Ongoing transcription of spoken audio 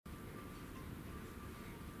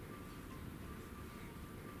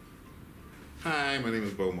Hi, my name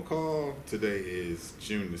is Beau McCall. Today is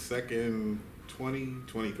June the 2nd,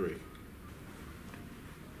 2023.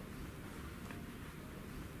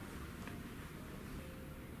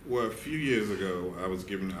 Well, a few years ago, I was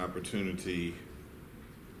given an opportunity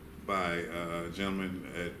by a gentleman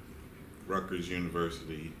at Rutgers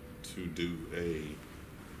University to do a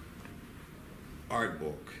art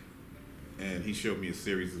book. And he showed me a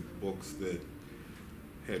series of books that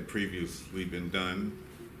had previously been done.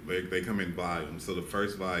 They come in volumes. So the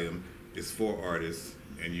first volume is 4 artists,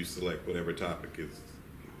 and you select whatever topic is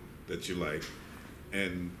that you like.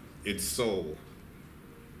 And it's sold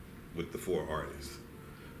with the 4 artists.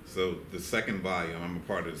 So the second volume, I'm a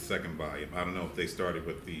part of the second volume. I don't know if they started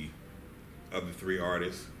with the other 3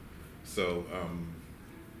 artists. So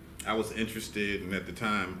I was interested, and at the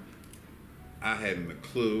time, I hadn't a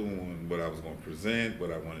clue on what I was going to present,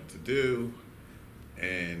 what I wanted to do,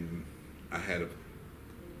 and I had an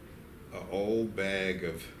old bag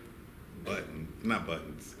of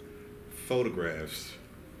photographs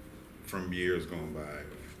from years gone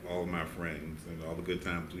by, all of my friends and all the good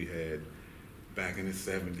times we had back in the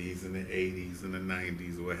 70s and the 80s and the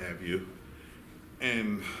 90s or what have you.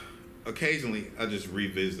 And occasionally I just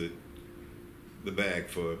revisit the bag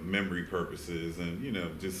for memory purposes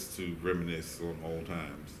and, just to reminisce on old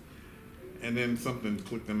times. And then something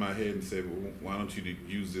clicked in my head and said, well, why don't you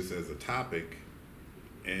use this as a topic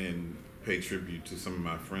and pay tribute to some of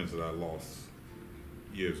my friends that I lost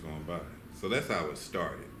years gone by. So that's how it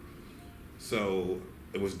started. So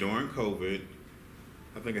it was during COVID.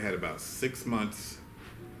 I think I had about 6 months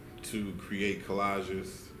to create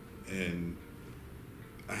collages, and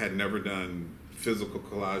I had never done physical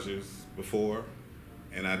collages before,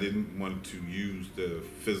 and I didn't want to use the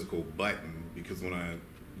physical button because when I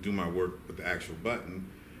do my work with the actual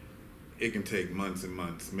button, it can take months and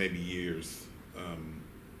months, maybe years,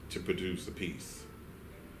 to produce a piece.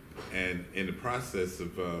 And in the process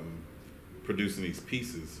of producing these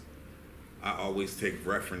pieces, I always take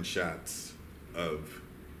reference shots of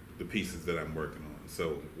the pieces that I'm working on.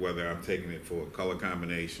 So whether I'm taking it for color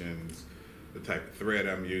combinations, the type of thread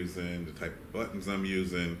I'm using, the type of buttons I'm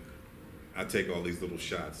using, I take all these little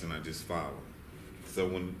shots and I just follow. So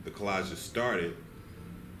when the collages started,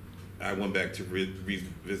 I went back to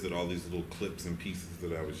revisit all these little clips and pieces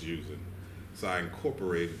that I was using. So I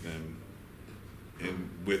incorporated them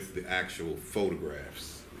with the actual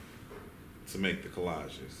photographs to make the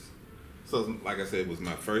collages. So like I said, it was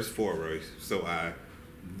my first foray, so I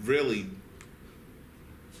really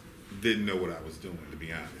didn't know what I was doing, to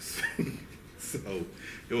be honest. So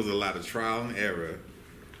it was a lot of trial and error,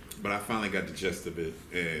 but I finally got the gist of it,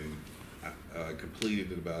 and I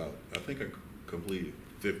completed I think I completed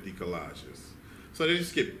 50 collages. So they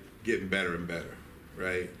just getting better and better,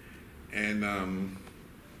 right? And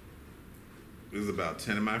it was about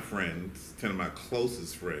 10 of my friends, 10 of my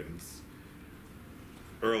closest friends,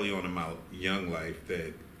 early on in my young life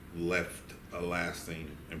that left a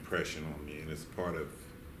lasting impression on me, and it's part of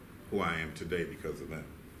who I am today because of them.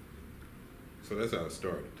 So that's how it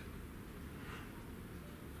started.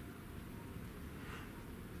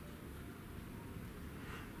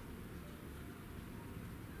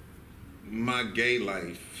 My gay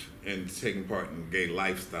life and taking part in gay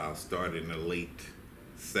lifestyle started in the late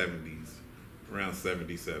 70s, around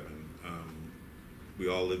 77. We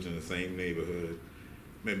all lived in the same neighborhood,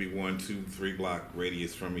 maybe 1, 2, 3 block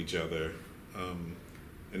radius from each other.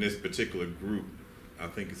 In this particular group, I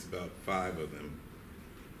think it's about 5 of them,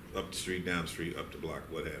 up the street, down the street, up the block,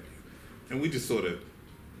 what have you. And we just sort of,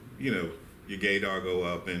 your gaydar go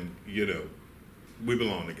up and, we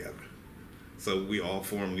belong together. So we all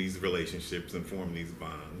form these relationships and form these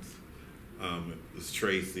bonds. It was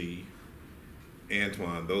Tracy,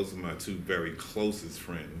 Antoine, those are my 2 very closest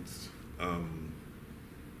friends. And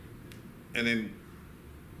then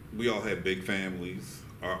we all had big families.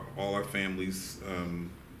 All our families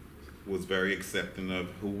was very accepting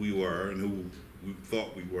of who we were and who we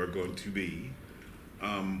thought we were going to be.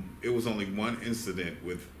 It was only one incident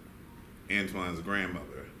with Antoine's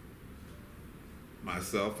grandmother.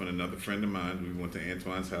 Myself and another friend of mine, we went to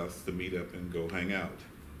Antoine's house to meet up and go hang out.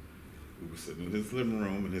 We were sitting in his living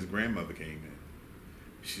room and his grandmother came in.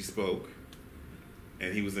 She spoke,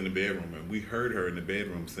 and he was in the bedroom, and we heard her in the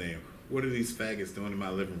bedroom saying, "What are these faggots doing in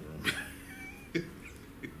my living room?"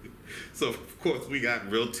 So of course we got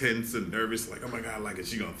real tense and nervous, like, oh my God, like, is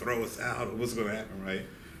she gonna throw us out or what's gonna happen, right?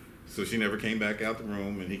 So she never came back out the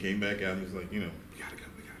room, and he came back out and he was like, we gotta go.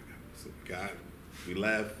 So we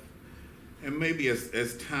left. And maybe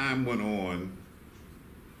as time went on,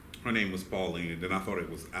 her name was Pauline, and then I thought it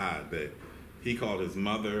was odd that he called his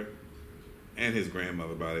mother and his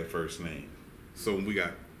grandmother by their first name. So when we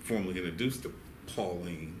got formally introduced to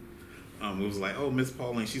Pauline, it was like, oh, Miss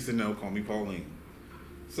Pauline. She said, no, call me Pauline.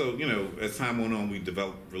 So, you know, as time went on, we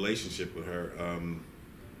developed a relationship with her.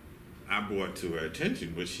 I brought to her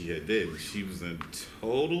attention what she had did. She was in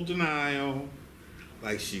total denial,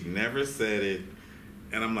 like she never said it.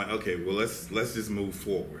 And I'm like, okay, well, let's just move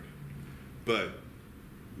forward. But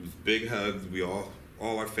it was big hugs. We all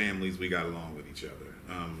our families, we got along with each other.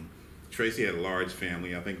 Tracy had a large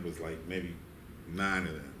family. I think it was like maybe 9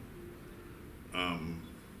 of them.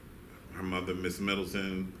 Her mother, Miss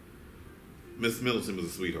Middleton was a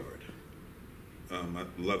sweetheart. I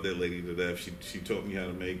love that lady to death. She taught me how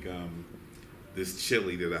to make this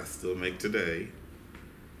chili that I still make today.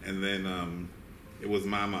 And then it was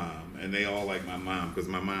my mom, and they all like my mom because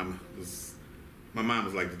my mom was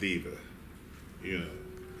like the diva, you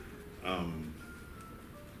know.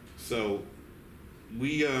 So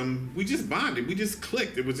we just bonded. We just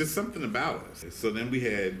clicked. It was just something about us. So then we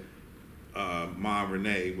had Ma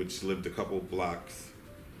Renee, which lived a couple blocks,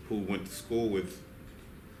 who went to school with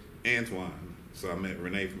Antoine. So I met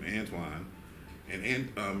Renee from Antoine.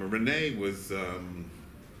 And Renee was,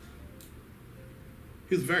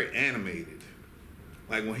 he was very animated.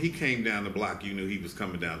 Like when he came down the block, you knew he was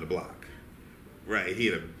coming down the block. Right, he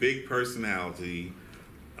had a big personality.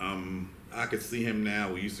 I could see him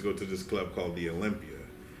now. We used to go to this club called the Olympia.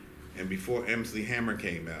 And before MC Hammer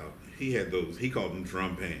came out, he had those, he called them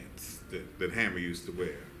drum pants that Hammer used to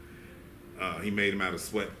wear. He made them out of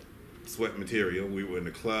sweat material. We were in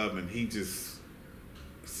the club and he just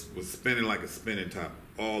was spinning like a spinning top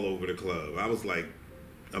all over the club. I was like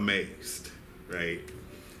amazed, right?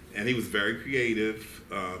 And he was very creative.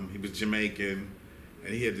 He was Jamaican,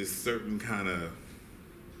 and he had this certain kind of,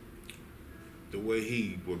 the way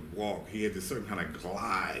he would walk, he had this certain kind of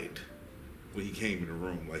glide when he came in the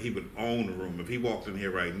room. Like he would own the room. If he walked in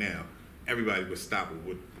here right now, everybody would stop at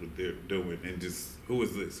what they're doing and just, who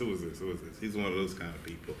is this? Who is this? Who is this? He's one of those kind of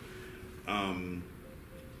people.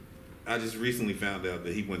 I just recently found out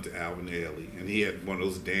that he went to Alvin Ailey, and he had one of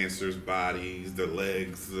those dancers' bodies, the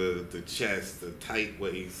legs, the chest, the tight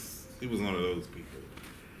waist. He was one of those people.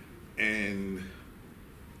 And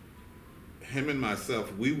him and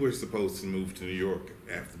myself, we were supposed to move to New York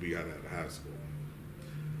after we got out of high school.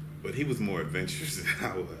 But he was more adventurous than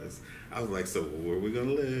I was. I was like, so where are we going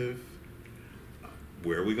to live?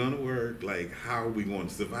 Where are we going to work? Like, how are we going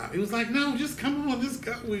to survive? He was like, no, just come on, just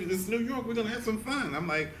go. It's New York. We're going to have some fun. I'm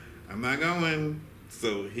like, I'm not going.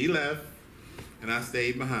 So he left, and I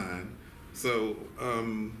stayed behind. So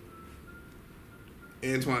Antoine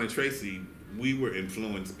and Tracy, we were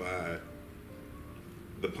influenced by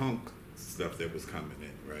the punk stuff that was coming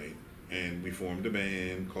in, right? And we formed a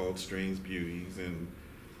band called Strange Beauties, and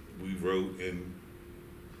we wrote and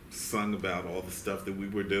sung about all the stuff that we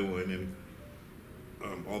were doing and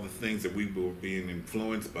all the things that we were being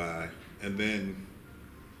influenced by. And then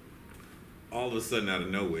all of a sudden, out of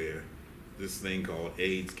nowhere, this thing called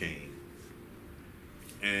AIDS came.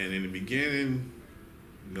 And in the beginning,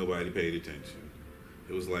 nobody paid attention.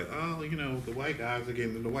 It was like, oh, you know, the white guys are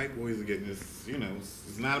getting, the white boys are getting this, you know,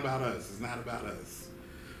 it's not about us, it's not about us.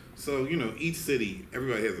 So, you know, each city,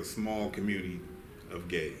 everybody has a small community of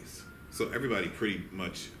gays. So everybody pretty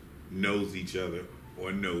much knows each other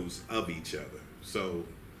or knows of each other. So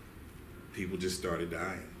people just started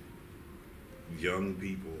dying. Young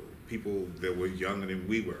people, people that were younger than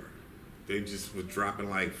we were, they just were dropping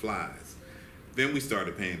like flies. Then we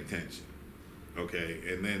started paying attention, okay?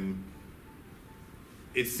 And then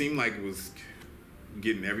it seemed like it was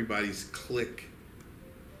getting everybody's clique,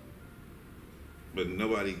 but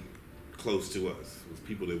nobody close to us. It was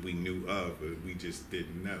people that we knew of, but we just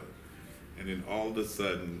didn't know. And then all of a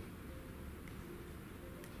sudden,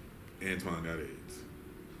 Antoine got AIDS.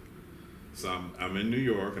 So I'm in New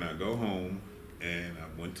York, and I go home, and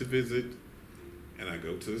I went to visit, and I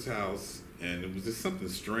go to his house, and it was just something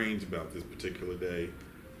strange about this particular day.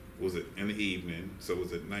 Was it in the evening, so it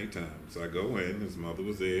was at nighttime. So I go in, his mother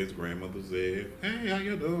was there, his grandmother was there. Hey, how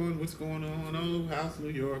you doing? What's going on? Oh, house New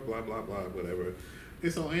York, blah, blah, blah, whatever. They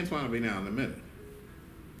said, Antoine will be down in a minute.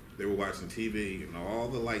 They were watching TV, and all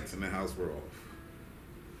the lights in the house were off.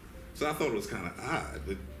 So I thought it was kind of odd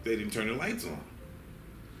that they didn't turn the lights on.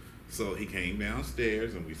 So he came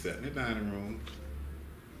downstairs, and we sat in the dining room.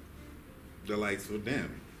 The lights were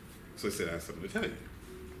dim. So he said, I have something to tell you.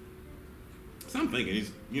 So I'm thinking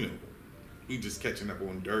he's, you know, we just catching up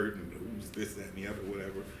on dirt and who's this, that, and the other,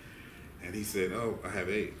 whatever. And he said, oh, I have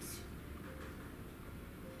AIDS.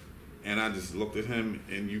 And I just looked at him,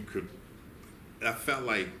 and I felt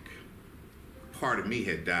like part of me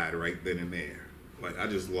had died right then and there. Like I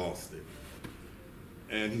just lost it.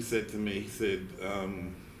 And he said to me,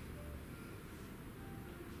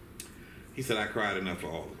 he said, I cried enough for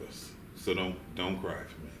all of us, so don't cry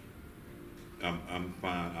for me. I'm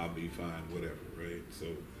fine, I'll be fine, whatever, right? So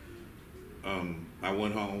I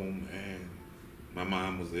went home and my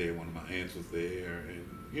mom was there, one of my aunts was there,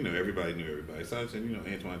 and everybody knew everybody. So I said,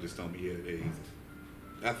 Antoine just told me he had AIDS.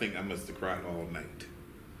 I think I must have cried all night.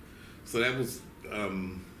 So that was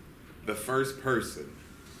the first person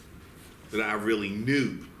that I really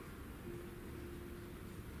knew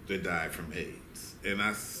that died from AIDS. And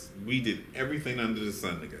we did everything under the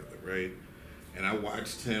sun together, right? And I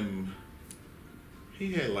watched him.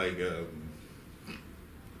 He had like a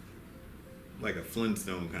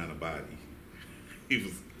Flintstone kind of body. He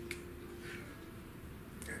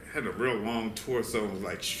had a real long torso, was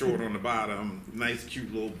like short on the bottom, nice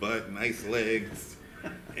cute little butt, nice legs,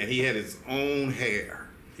 and he had his own hair.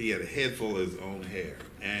 He had a head full of his own hair,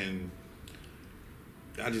 and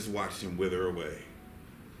I just watched him wither away,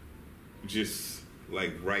 just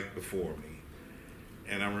like right before me.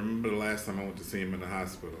 And I remember the last time I went to see him in the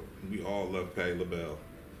hospital. We all loved Patti LaBelle.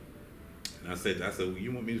 And I said, well,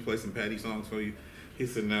 you want me to play some Patti songs for you? He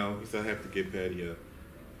said, no. He said, I have to get Patti up.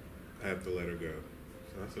 I have to let her go.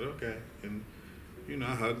 So I said, okay. And,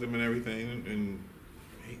 I hugged him and everything. And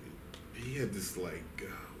he had this,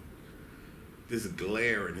 this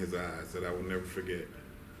glare in his eyes that I will never forget.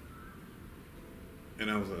 And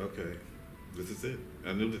I was like, okay, this is it.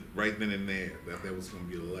 I knew that right then and there that was going to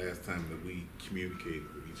be the last time that we communicated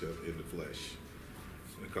with each other in the flesh.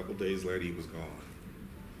 And a couple days later, he was gone.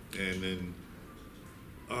 And then,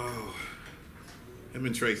 him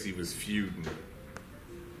and Tracy was feuding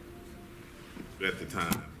at the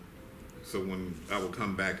time. So when I would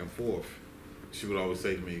come back and forth, she would always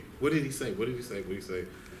say to me, what did he say? What did he say? What did he say?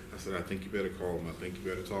 I said, I think you better call him. I think you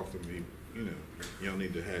better talk to me. You don't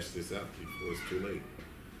need to hash this out before it's too late.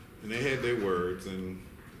 And they had their words, and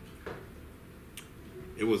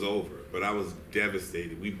it was over. But I was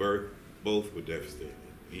devastated. We both were devastated.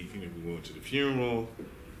 We went to the funeral,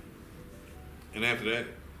 and after that,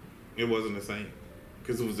 it wasn't the same.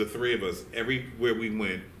 Because it was the three of us. Everywhere we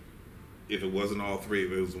went, if it wasn't all three,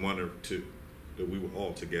 it was one or two, that we were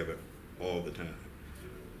all together all the time.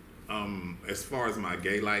 As far as my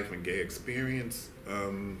gay life and gay experience,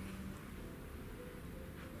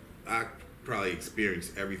 I probably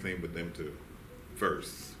experienced everything with them two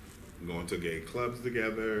first. Going to gay clubs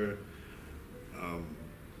together,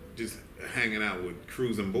 just hanging out with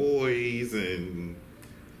cruising boys and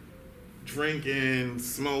drinking,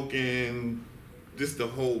 smoking, just the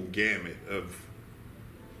whole gamut of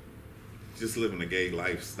just living a gay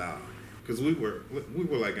lifestyle. Because we were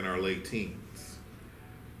like in our late teens.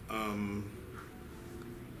 And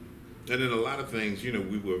then a lot of things,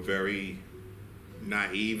 we were very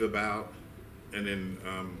naive about. And then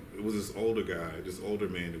it was this older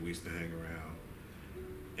man that we used to hang around.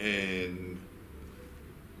 And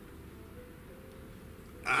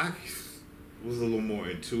I was a little more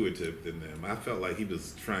intuitive than them. I felt like he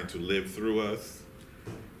was trying to live through us.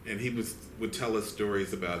 And he would tell us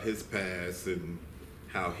stories about his past and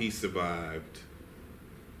how he survived.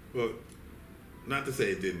 Well, not to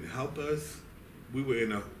say it didn't help us. We were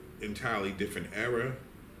in an entirely different era.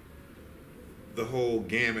 The whole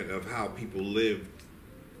gamut of how people lived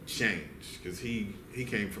changed, because he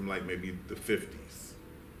came from like maybe the 50s.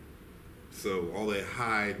 So all that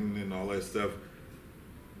hiding and all that stuff,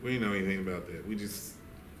 we didn't know anything about that. We just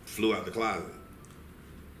flew out the closet.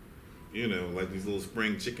 Like these little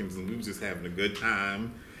spring chickens, and we were just having a good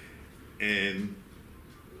time and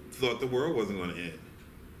thought the world wasn't going to end.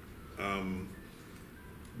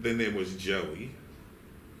 Then there was Joey.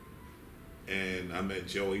 And I met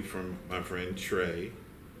Joey from my friend Trey.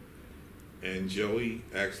 And Joey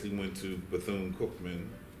actually went to Bethune-Cookman.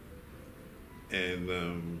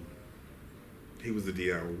 And he was a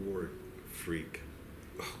Dionne Ward freak.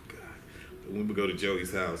 Oh, God. But when we go to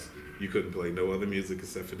Joey's house, you couldn't play no other music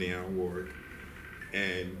except for Dionne Ward.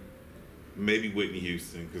 And maybe Whitney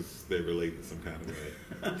Houston, because they're related some kind of way.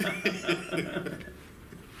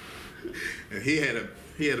 And he had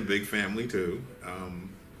a big family, too.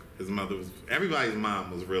 His mother everybody's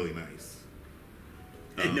mom was really nice.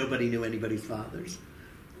 And nobody knew anybody's fathers?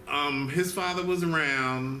 His father was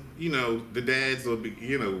around. The dads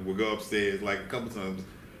would go upstairs. Like a couple times,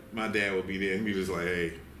 my dad would be there and be just like,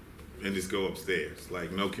 hey, and just go upstairs.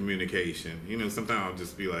 Like, no communication. Sometimes I'll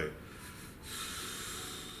just be like,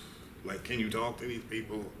 can you talk to these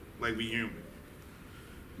people? Like, we human.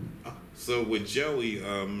 So with Joey,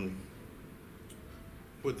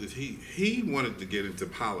 he wanted to get into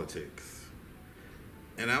politics.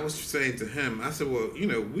 And I was saying to him, I said, well,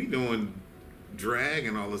 we doing drag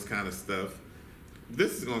and all this kind of stuff,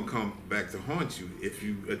 this is gonna come back to haunt you if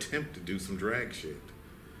you attempt to do some drag shit.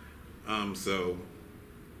 So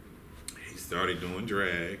he started doing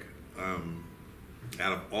drag.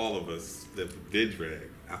 Out of all of us that did drag,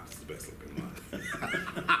 I was the best looking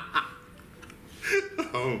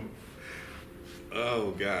one.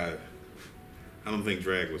 Oh God, I don't think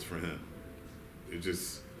drag was for him. It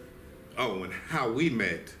just, and how we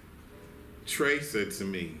met, Trey said to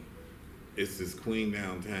me, it's this queen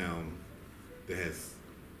downtown that has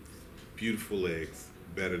beautiful legs,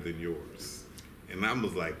 better than yours. And I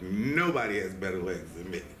was like, nobody has better legs than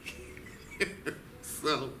me.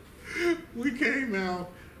 So we came out,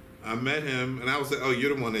 I met him, and I was like, oh,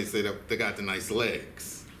 you're the one they said they got the nice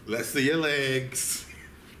legs. Let's see your legs.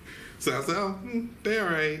 So I said, oh, they're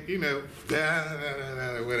all right, you know,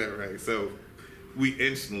 whatever, right? So we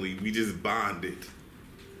just bonded,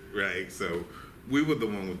 right? So we were the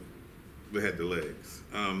one that had the legs.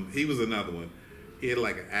 He was another one. He had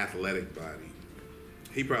like an athletic body.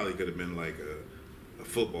 He probably could have been like a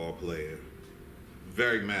football player.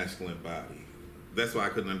 Very masculine body. That's why I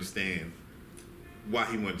couldn't understand why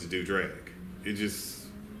he wanted to do drag. It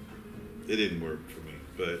didn't work for me.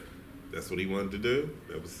 But that's what he wanted to do.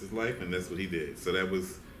 That was his life, and that's what he did. So that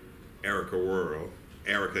was Erica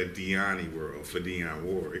Deani World for Dionne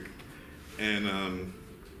Warwick. And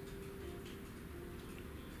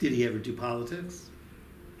did he ever do politics?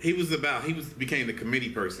 He became the committee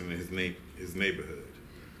person in his neighborhood.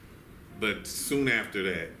 But soon after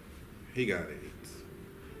that, he got AIDS.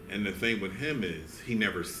 And the thing with him is, he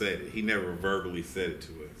never said it. He never verbally said it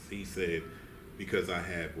to us. He said, because I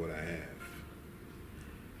have what I have.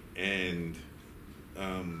 And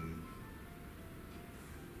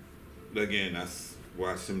again, I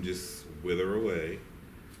watched him just wither away.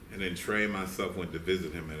 And then Trey and myself went to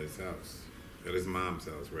visit him at his house, at his mom's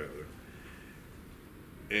house, rather.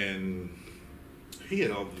 And he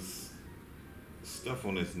had all this stuff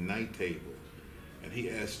on his night table. And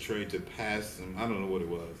he asked Trey to pass him, I don't know what it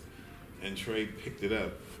was. And Trey picked it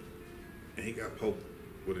up, and he got poked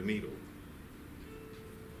with a needle.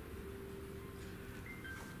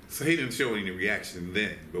 So he didn't show any reaction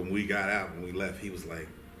then, but when we got out, when we left, he was like,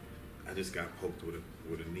 I just got poked with a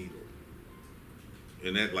needle.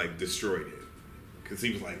 And that like destroyed it. Because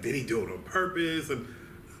he was like, did he do it on purpose? And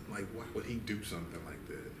I'm like, why would he do something like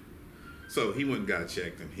that? So he went and got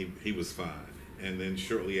checked, and he was fine. And then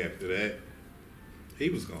shortly after that, he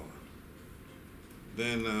was gone.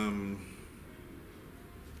 Then,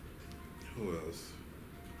 who else?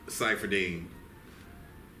 Cypher Dean.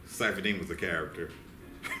 Cypher Dean was a character.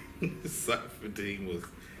 Cypher Dean was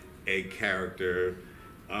a character.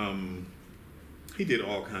 He did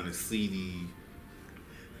all kind of seedy,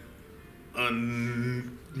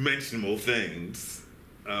 unmentionable things.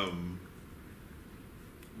 But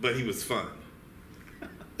he was fun.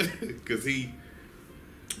 Because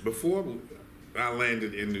before I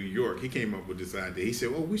landed in New York, he came up with this idea. He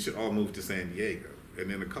said, well, we should all move to San Diego. And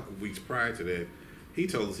then a couple of weeks prior to that, he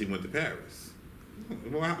told us he went to Paris.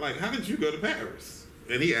 Well, how did you go to Paris?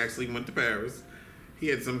 And he actually went to Paris. He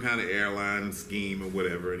had some kind of airline scheme or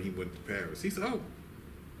whatever, and he went to Paris. He said, oh,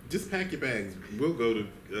 just pack your bags. We'll go to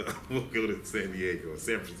San Diego or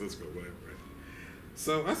San Francisco, whatever.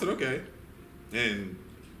 So I said, okay. And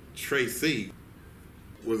Tracy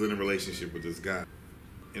was in a relationship with this guy.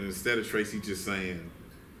 And instead of Tracy just saying,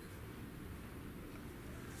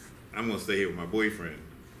 I'm going to stay here with my boyfriend,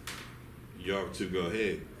 y'all two go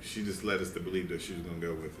ahead, she just led us to believe that she was going to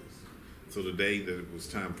go with us. So the day that it was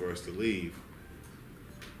time for us to leave,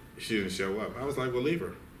 she didn't show up. I was like, well, leave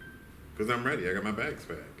her. Because I'm ready. I got my bags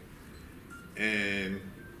packed. And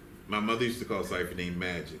my mother used to call Cypher Dean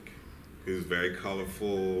Magic. He was very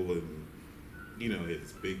colorful and,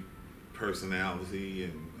 his big personality.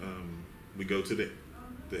 And we go to the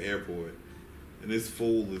airport, and this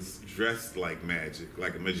fool is dressed like magic,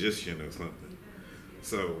 like a magician or something.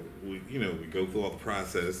 So we go through all the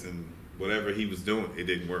process, and whatever he was doing, it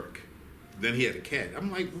didn't work. Then he had a cat. I'm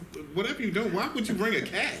like, whatever you do, why would you bring a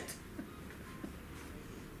cat?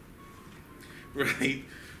 Right?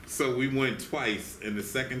 So we went twice, and the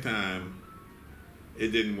second time, it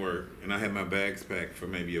didn't work, and I had my bags packed for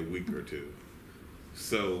maybe a week or two.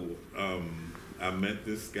 So I met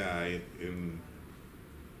this guy in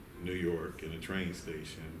New York in a train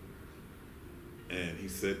station, and he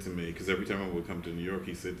said to me, because every time I would come to New York,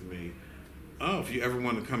 he said to me, oh, if you ever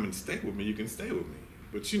want to come and stay with me, you can stay with me.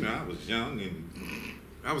 But I was young and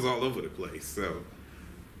I was all over the place. So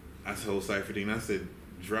I told Cypher Dean, I said,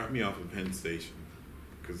 drop me off at Penn Station,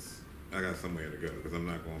 because I got somewhere to go, because I'm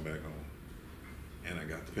not going back home. And I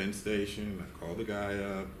got to Penn Station, I called the guy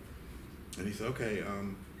up, And he said, okay,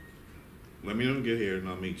 let me know when you get here and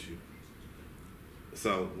I'll meet you.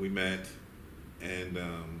 So we met, and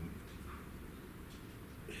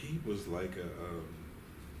he was like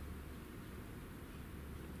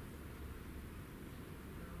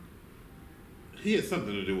he had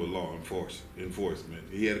something to do with law enforcement.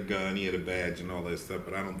 He had a gun, he had a badge and all that stuff,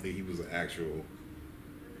 but I don't think he was an actual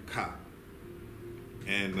cop.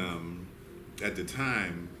 And at the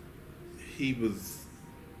time, he was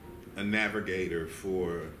a navigator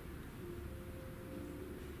for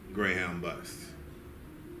Greyhound bus.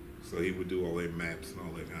 So he would do all their maps and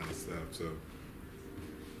all that kind of stuff. So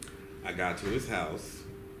I got to his house,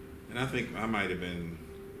 and I think I might have been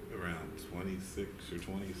around 26 or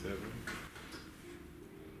 27.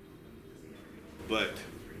 But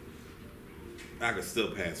I could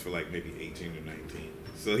still pass for like maybe 18 or 19.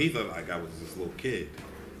 So he thought like I was this little kid.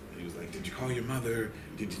 He was like, did you call your mother?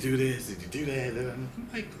 Did you do this? Did you do that? And I'm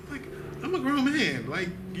like, I'm a grown man. Like,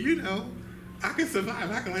 you know, I can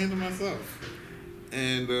survive. I can handle myself.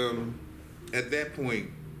 And at that point,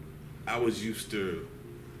 I was used to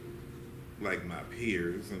like my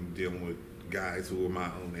peers and dealing with guys who were my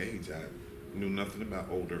own age. I knew nothing about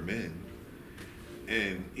older men.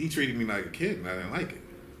 And he treated me like a kid, and I didn't like it.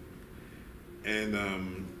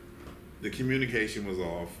 And the communication was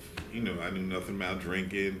off. You know, I knew nothing about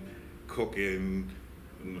drinking, cooking,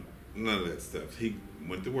 none of that stuff. He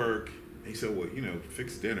went to work. He said, well, you know,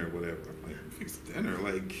 fix dinner, whatever. I'm like, fix dinner?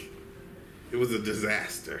 Like, it was a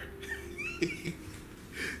disaster.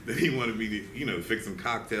 Then he wanted me to, you know, fix some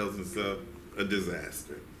cocktails and stuff. A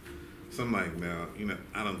disaster. So I'm like, no, you know,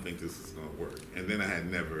 I don't think this is going to work. And then I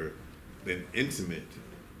had never been intimate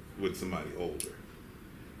with somebody older.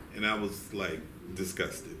 And I was like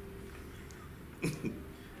disgusted.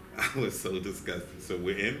 I was so disgusted. So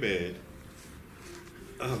we're in bed.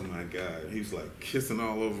 Oh my God. He's like kissing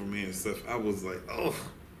all over me and stuff. I was like, oh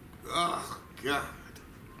God.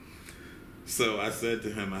 So I said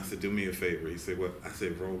to him, I said, do me a favor. He said, what? I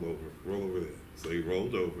said, roll over there. So he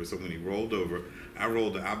rolled over. So when he rolled over, I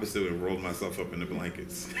rolled the opposite and rolled myself up in the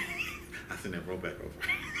blankets. I said, now roll back over.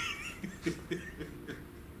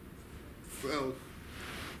 So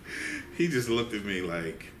he just looked at me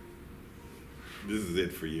like, this is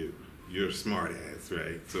it for you. You're a smart ass,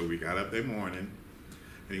 right? So we got up that morning,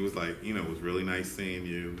 and he was like, you know, it was really nice seeing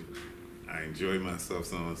you. I enjoyed myself,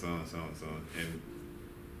 so on, so on, so on, so on. And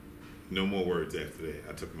no more words after that.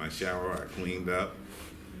 I took my shower, I cleaned up,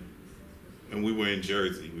 and we were in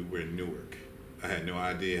Jersey. We were in Newark. I had no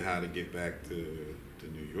idea how to get back to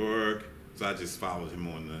New York, so I just followed him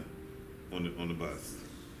on the bus.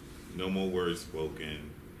 No more words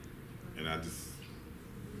spoken, and I just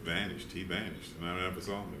vanished. He vanished, and I never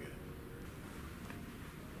saw him again.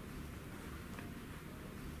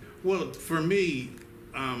 Well, for me,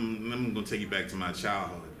 I'm going to take you back to my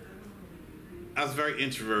childhood. I was very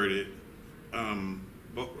introverted. I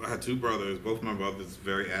had two brothers. Both my brothers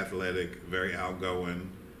very athletic, very outgoing.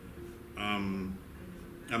 I'm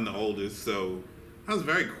the oldest, so I was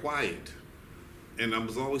very quiet, and I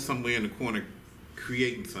was always somewhere in the corner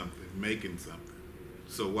creating something, making something.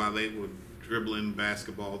 So while they were dribbling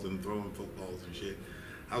basketballs and throwing footballs and shit,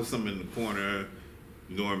 I was somewhere in the corner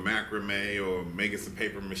doing macrame or making some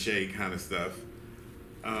paper mache kind of stuff.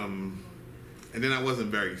 And then I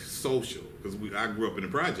wasn't very social because I grew up in the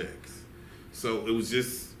projects. So it was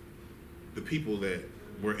just the people that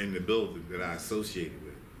were in the building that I associated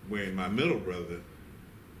with. Where my middle brother,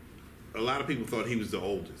 a lot of people thought he was the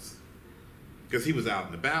oldest because he was out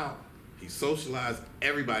and about. He socialized.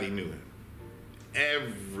 Everybody knew him.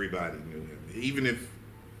 Everybody knew him. Even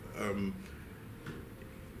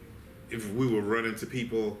if we were running to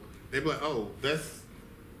people, they'd be like, "Oh,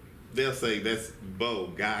 they'll say that's Beau,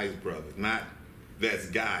 Guy's brother, not that's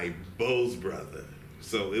Guy, Beau's brother."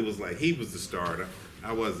 So it was like he was the starter.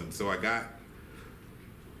 I wasn't. So I got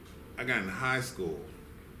in high school,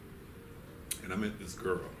 and I met this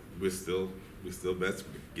girl. We're still best.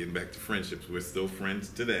 Getting back to friendships, we're still friends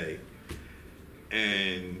today.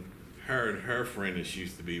 And her friend that she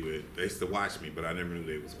used to be with, they used to watch me, but I never knew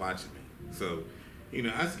they was watching me. So, you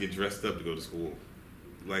know, I used to get dressed up to go to school,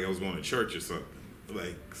 like I was going to church or something.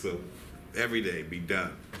 Like, so every day, be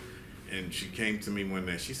done. And she came to me one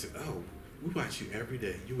night. She said, "Oh, we watch you every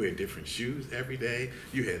day. You wear different shoes every day.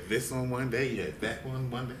 You had this on one day. You had that one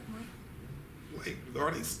day." I'm like,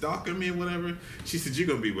 are they stalking me or whatever? She said, "You're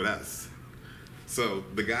gonna be with us." So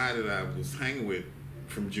the guy that I was hanging with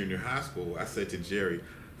from junior high school, I said to Jerry,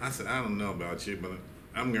 I said, "I don't know about you, but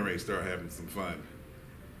I'm getting ready to start having some fun."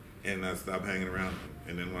 And I stopped hanging around him.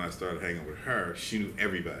 And then when I started hanging with her, she knew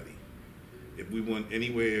everybody. If we went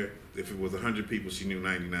anywhere, if it was 100 people, she knew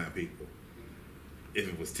 99 people. If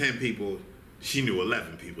it was 10 people, she knew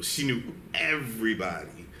 11 people. She knew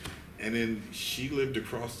everybody. And then she lived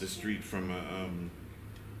across the street from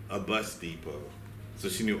a bus depot. So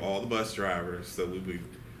she knew all the bus drivers. So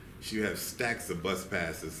she would have stacks of bus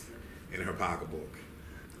passes in her pocketbook.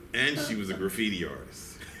 And she was a graffiti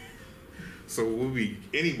artist. So we'd be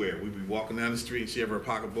anywhere. We'd be walking down the street and she had her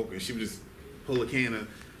pocketbook and she would just pull a can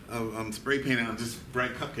of spray paint out and just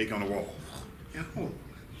write cupcake on the wall. And I'm like,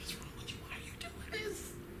 what's wrong with you? Why are you doing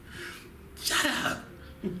this? Shut up.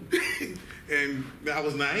 And I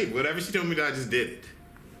was naive. Whatever she told me to, I just did it.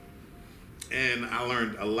 And I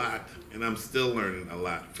learned a lot, and I'm still learning a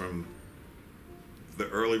lot from the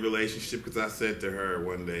early relationship, because I said to her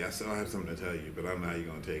one day, I said, I have something to tell you, but I don't know how you're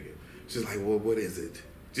going to take it. She's like, well, what is it?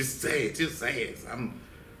 Just say it, just say it. I'm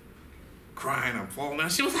crying, I'm falling down.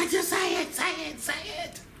 She was like, just say it, say it, say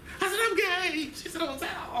it. I said, I'm gay. She said,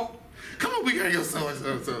 oh, come on, we gotta go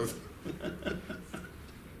so.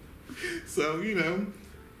 So, you know,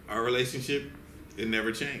 our relationship, it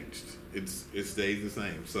never changed. It stays the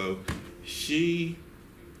same. So she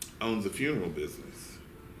owns a funeral business,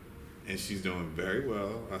 and she's doing very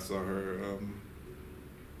well. I saw her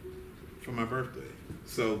for my birthday.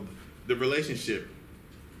 So the relationship,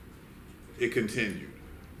 it continued.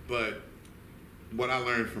 But what I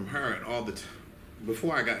learned from her and all the time,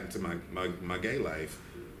 before I got into my gay life,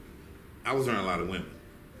 I was around a lot of women.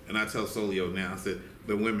 And I tell Souleo now, I said,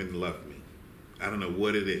 the women love me. I don't know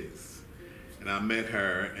what it is. And I met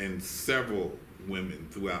her and several women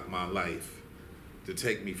throughout my life to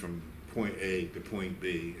take me from point A to point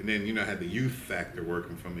B. And then, you know, I had the youth factor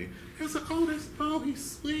working for me. I was like, oh, that's Beau,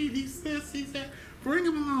 he's sweet, he's this, he's that. Bring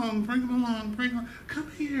him along, bring him along, bring him,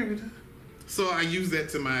 come here. So I used that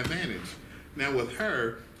to my advantage. Now with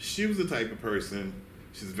her, she was the type of person,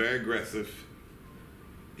 she's very aggressive,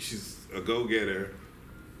 she's a go-getter,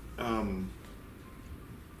 and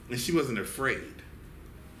she wasn't afraid.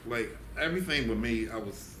 Like, everything with me,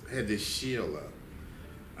 had this shield up.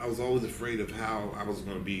 I was always afraid of how I was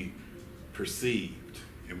going to be perceived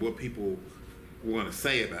and what people were going to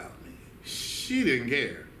say about me. She didn't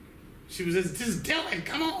care. She was just do it,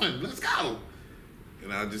 come on, let's go.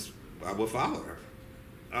 And I would follow her.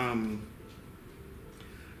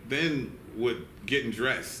 Then with getting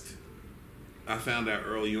dressed, I found out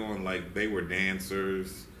early on, like, they were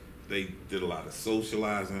dancers. They did a lot of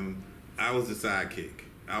socializing. I was the sidekick.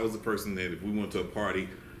 I was the person that if we went to a party,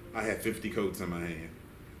 I had 50 coats in my hand,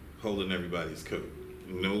 holding everybody's coat.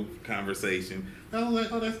 No conversation.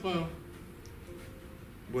 Oh, that's Beau.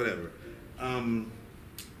 Whatever.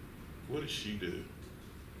 What did she do?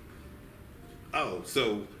 Oh,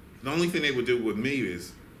 so the only thing they would do with me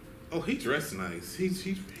is, oh, he dressed nice.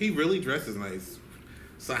 He really dresses nice.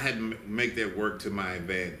 So I had to make that work to my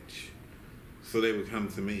advantage. So they would come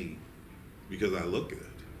to me because I look good,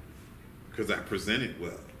 because I presented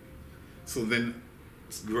well. So then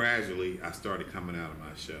gradually I started coming out of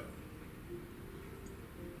my show.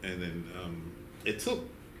 And then it took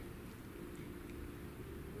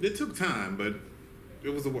time, but I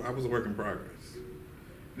was a work in progress.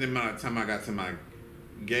 And then by the time I got to my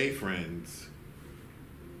gay friends,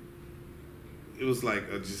 it was like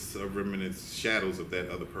just a remnant, shadows of that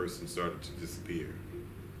other person started to disappear,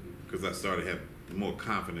 because I started having more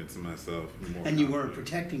confidence in myself. And you weren't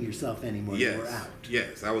protecting yourself anymore. Yes, you were out.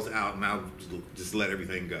 Yes, I was out, and I just let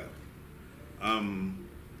everything go.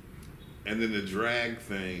 And then the drag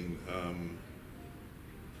thing,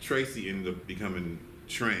 Tracy ended up becoming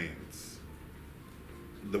trans.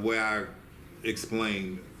 The way I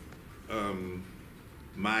explained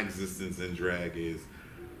my existence in drag is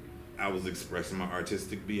I was expressing my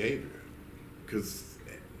artistic behavior, because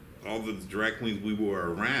all the drag queens we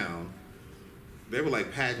were around, they were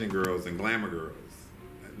like pageant girls and glamour girls.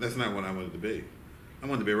 That's not what I wanted to be. I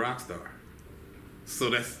wanted to be a rock star. So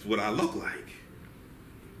that's what I look like,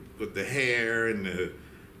 with the hair and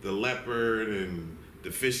the leopard and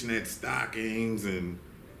the fishnet stockings and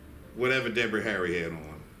whatever Deborah Harry had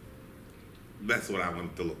on. That's what I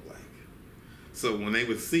wanted to look like. So when they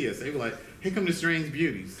would see us, they were like, here come the strange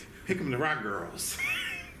beauties. Here come the rock girls.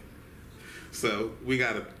 So we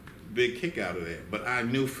got a big kick out of that. But I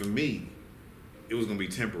knew for me, it was going to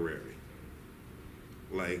be temporary.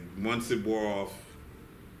 Like, once it wore off,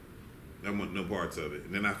 I want no parts of it.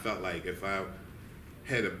 And then I felt like if I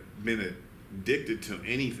had been addicted to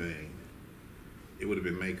anything, it would have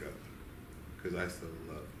been makeup. Because I still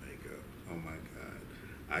love makeup. Oh my God.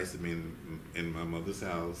 I used to be in my mother's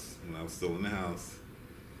house when I was still in the house.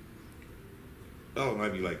 Oh, it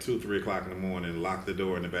might be like 2 or 3 o'clock in the morning, lock the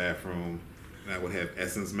door in the bathroom, and I would have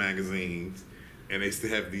Essence magazines, and they used to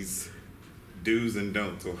have these do's and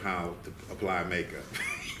don'ts on how to apply makeup.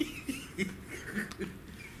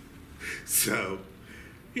 So,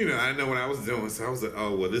 you know, I know what I was doing, so I was like,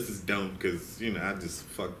 oh, well, this is don't, because, you know, I just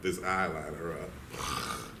fucked this eyeliner up.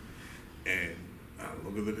 And I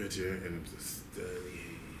look at the picture, and I'm just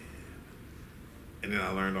studying. And then I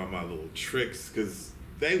learned all my little tricks, because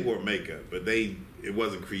they wore makeup, but it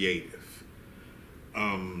wasn't creative.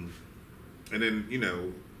 And then, you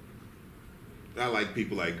know, I like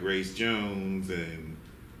people like Grace Jones and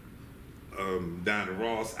Donna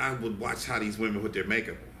Ross. I would watch how these women put their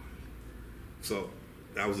makeup on. So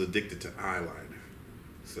I was addicted to eyeliner.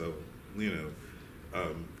 So, you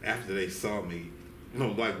know, after they saw me, you know,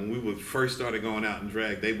 like when we would first started going out in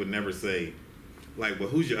drag, they would never say, like, well,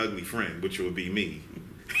 who's your ugly friend? Which would be me.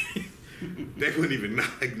 They wouldn't even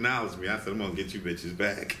acknowledge me. I said, I'm gonna get you bitches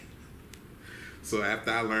back. So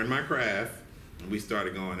after I learned my craft and we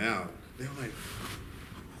started going out, they were like,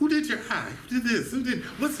 who did your eye? Who did this?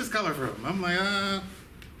 What's this color from? I'm like,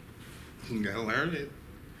 you gotta learn it.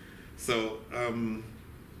 So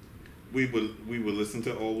we would listen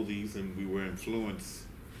to oldies, and we were influenced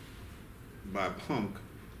by punk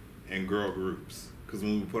and girl groups. Because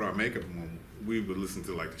when we put our makeup on, we would listen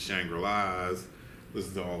to like the Shangri-Las,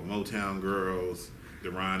 listen to all the Motown girls, the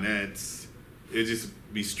Ronettes. It'd just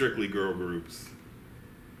be strictly girl groups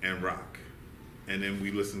and rock. And then I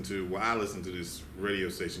listened to this radio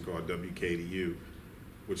station called WKDU,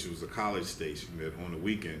 which was a college station that on the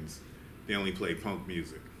weekends, they only played punk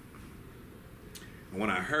music. And when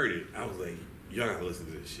I heard it, I was like, y'all gotta listen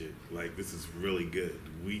to this shit. Like, this is really good.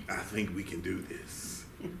 I think we can do this.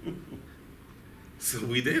 So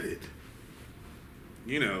we did it.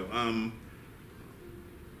 You know,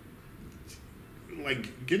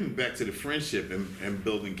 like getting back to the friendship and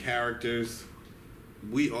building characters,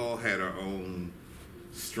 we all had our own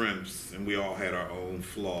strengths and we all had our own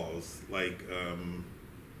flaws. Like,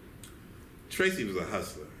 Tracy was a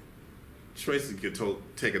hustler. Tracy could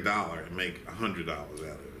take $1 and make $100 out of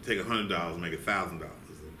it. Take $100 and make $1,000.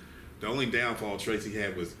 The only downfall Tracy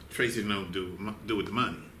had was Tracy didn't do with the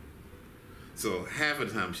money. So half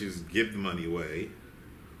of the time she just give the money away,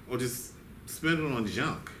 or just spend it on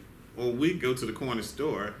junk. Or we'd go to the corner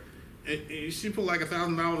store and she put like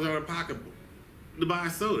 $1,000 out of her pocket to buy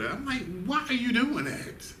soda. I'm like, why are you doing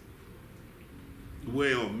that?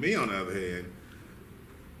 Well, me on the other hand,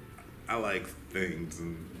 I like things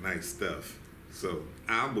and nice stuff. So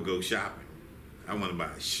I will go shopping. I want to buy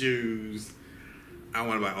shoes. I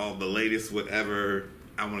want to buy all the latest whatever.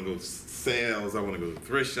 I want to go to sales. I want to go to the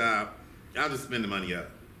thrift shop. I'll just spend the money up.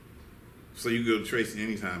 So you go to Tracy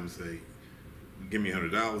anytime and say, give me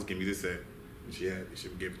 $100, give me this, that. And she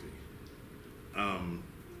would give it to you.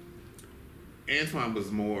 Antoine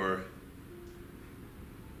was more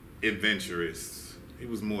adventurous. He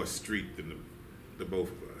was more street than the both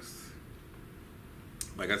of us.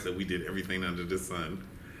 Like I said, we did everything under the sun.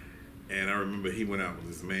 And I remember he went out with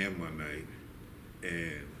this man one night.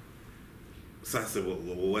 And so I said, well,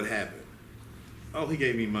 what happened? Oh, he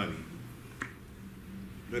gave me money.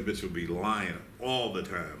 That bitch would be lying all the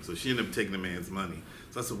time. So she ended up taking the man's money.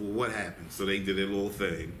 So I said, well, what happened? So they did their little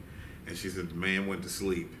thing. And she said, the man went to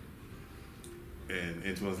sleep. And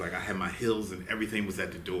Antoine was like, I had my heels and everything was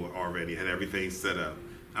at the door already. I had everything set up.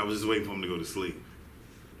 I was just waiting for him to go to sleep.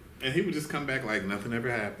 And he would just come back like nothing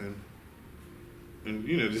ever happened. And,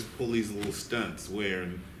 you know, just pull these little stunts where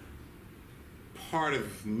part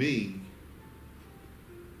of me,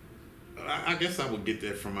 I guess I would get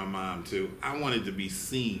that from my mom too. I wanted to be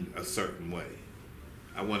seen a certain way.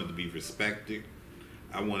 I wanted to be respected.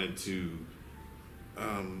 I wanted to.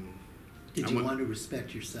 Did you want to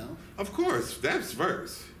respect yourself? Of course, that's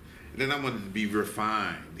first. And then I wanted to be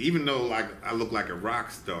refined. Even though like I look like a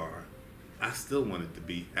rock star, I still wanted to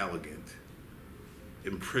be elegant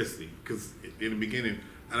and prissy. Because in the beginning,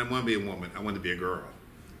 I didn't want to be a woman. I wanted to be a girl.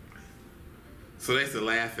 So they used to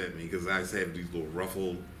laugh at me because I used to have these little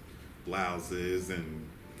ruffled blouses and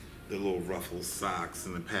the little ruffled socks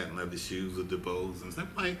and the patent leather shoes with the bows and stuff.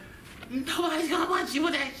 Like, nobody's gonna want you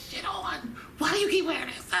with that shit on. Why do you keep wearing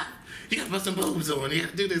that stuff? You gotta put some boobs on. You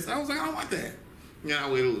gotta do this. I was like, I don't want that. You know, I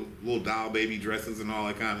wear little doll baby dresses and all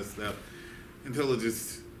that kind of stuff until I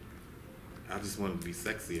just wanted to be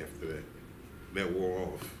sexy after that. That wore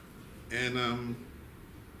off. And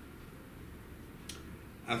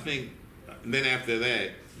I think then after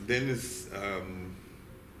that, then it's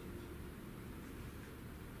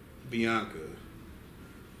Bianca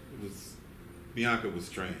was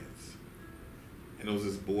trans. And there was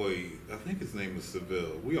this boy, I think his name was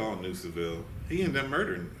Seville. We all knew Seville. He ended up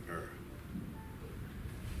murdering her.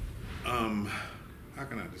 How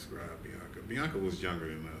can I describe Bianca? Bianca was younger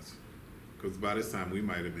than us. because by this time we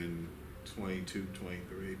might have been 22,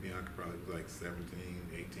 23. Bianca probably was like 17,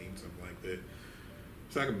 18, something like that.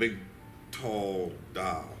 It's like a big, tall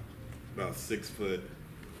doll, about 6 foot,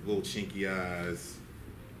 little chinky eyes.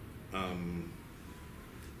 I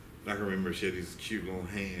can remember she had these cute little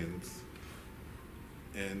hands.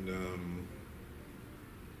 And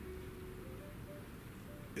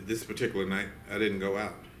this particular night, I didn't go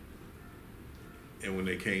out. And when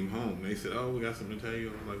they came home, they said, "Oh, we got something to tell you."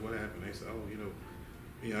 I was like, "What happened?" They said, "Oh, you know,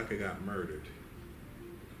 Bianca got murdered."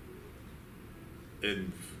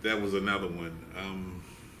 And that was another one.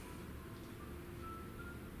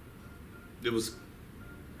 It was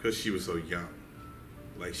because she was so young.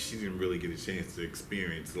 Like, she didn't really get a chance to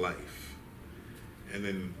experience life. And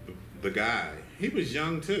then the guy, he was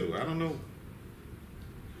young too. I don't know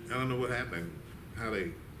what happened, how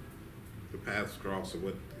the paths crossed,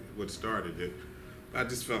 or what started it. I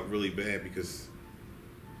just felt really bad because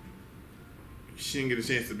she didn't get a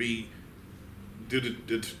chance to do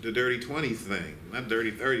the dirty 20s thing. Not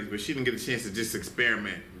dirty 30s, but she didn't get a chance to just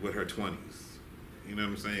experiment with her 20s. You know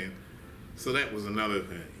what I'm saying? So that was another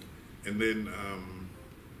thing. And then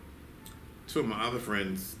two of my other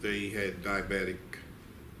friends, they had diabetic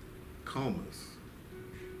comas.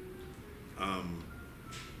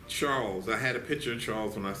 Charles, I had a picture of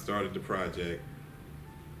Charles when I started the project,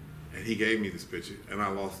 and he gave me this picture, and I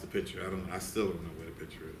lost the picture. I still don't know where the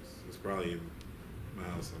picture is. It's probably in my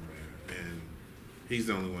house somewhere. And he's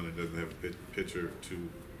the only one that doesn't have a picture to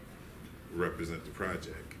represent the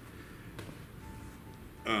project.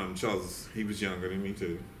 Charles, he was younger than me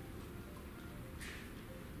too.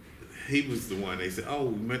 He was the one, they said, "Oh,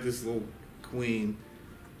 we met this little queen.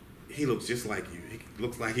 He looks just like you. He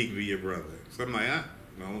looks like he could be your brother." So I'm like, I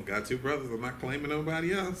got 2 brothers. I'm not claiming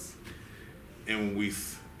nobody else. And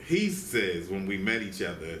he says, when we met each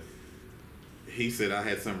other, he said I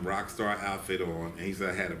had some rock star outfit on, and he said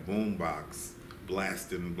I had a boombox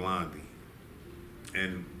blasting Blondie.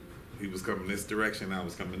 And he was coming this direction, I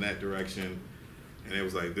was coming that direction, and it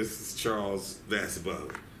was like, this is Charles, that's Beau.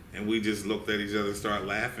 And we just looked at each other and started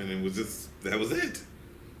laughing, and that was it.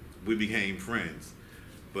 We became friends.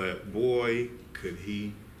 But boy, could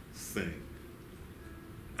he sing.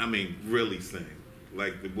 I mean, really sing.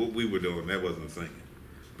 Like what we were doing, that wasn't singing.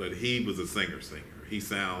 But he was a singer. He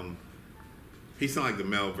sound like the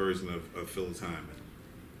male version of Phyllis Hyman.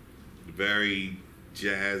 Very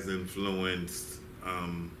jazz influenced.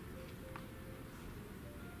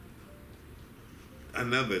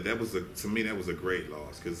 To me that was a great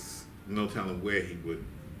loss, because no telling where he would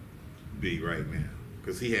be right now,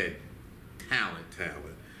 because he had talent,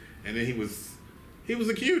 and then he was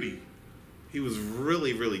a cutie. He was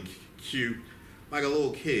really, really cute, like a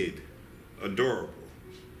little kid, adorable.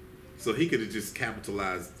 So he could have just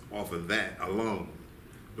capitalized off of that alone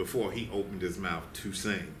before he opened his mouth to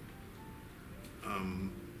sing.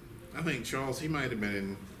 I think Charles, he might have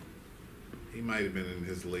been in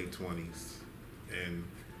his late 20s, and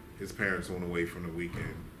his parents went away from the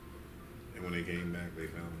weekend, and when they came back, they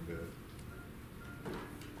found him dead.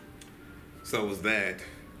 So it was that,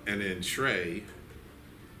 and then Trey,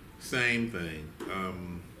 same thing.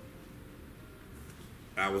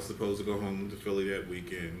 I was supposed to go home to Philly that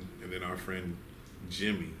weekend, and then our friend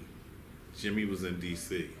Jimmy was in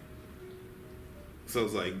DC. So I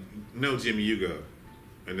was like, "No, Jimmy, you go,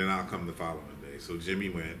 and then I'll come the following day." So Jimmy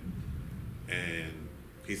went, and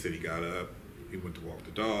he said he got up, he went to walk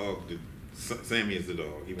the dog. Sammy is the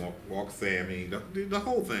dog. He walked Sammy, the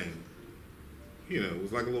whole thing. You know, it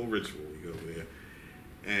was like a little ritual. You go there,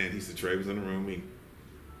 and he said Trey was in the room. He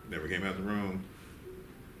never came out the room.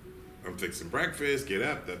 I'm fixing breakfast, get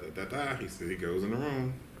up, He said he goes in the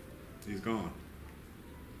room, he's gone.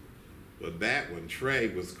 But that one, Trey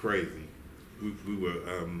was crazy. We were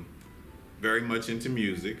very much into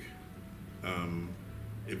music.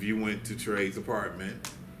 If you went to Trey's apartment,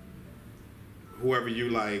 whoever you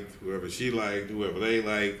liked, whoever she liked, whoever they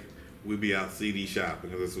liked, we'd be out CD shopping,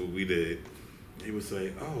 because that's what we did. He would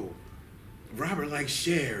say, "Oh, Robert likes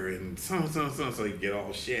Cher and so you get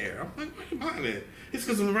all Cher." I'm like, "Why you buying it?" It's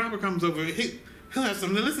because when Robert comes over, he'll have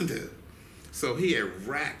something to listen to. So he had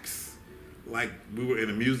racks, like we were in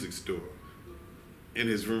a music store, in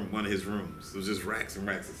his room, one of his rooms. There was just racks and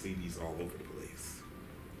racks of CDs all over the place.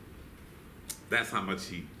 That's how much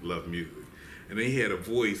he loved music. And then he had a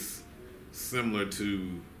voice similar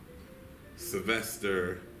to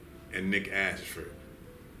Sylvester and Nick Ashford.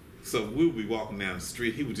 So we would be walking down the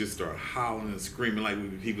street, he would just start hollering and screaming like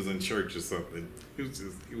he was in church or something. He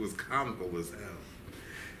was comical as hell.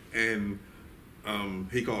 And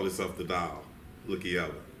he called himself the doll,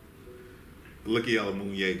 Likiela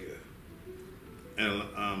Muñeca.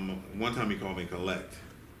 And one time he called me collect,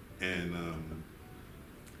 and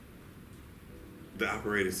the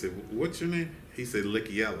operator said, "What's your name?" He said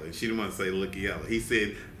Lickiella, and she didn't want to say Lickiella. He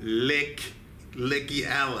said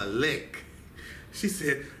Lickiella, lick. She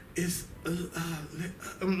said, "It's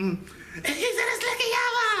and he said it's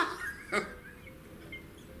Lickiella."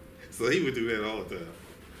 So he would do that all the time,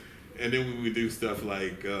 and then we would do stuff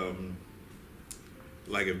like if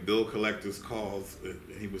bill collectors calls,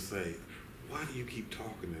 he would say, "Why do you keep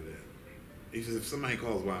talking to them?" He says, "If somebody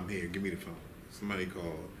calls while I'm here, give me the phone." Somebody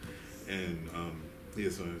called, and he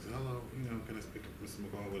said, "Hello, can I speak to Mr.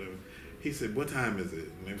 McCall, whatever?" He said, "What time is it?"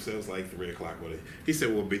 And it was like 3 o'clock, whatever. He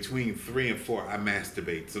said, "Well, between 3 and 4, I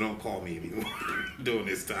masturbate, so don't call me anymore during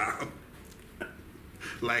this time."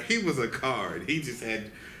 Like he was a card. He just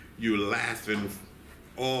had you laughing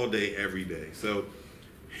all day, every day. So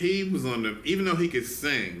he was even though he could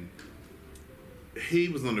sing, he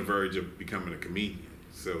was on the verge of becoming a comedian.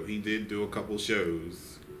 So he did do a couple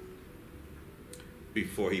shows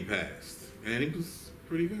before he passed, and he was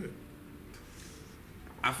pretty good.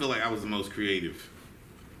 I feel like I was the most creative,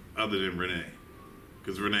 other than Renee,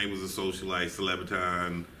 because Renee was a socialite,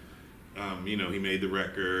 celebriton. He made the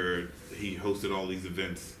record. He hosted all these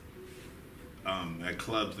events at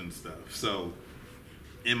clubs and stuff. So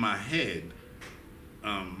in my head,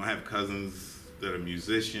 I have cousins that are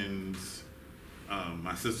musicians.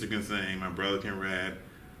 My sister can sing. My brother can rap.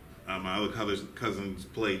 My other cousins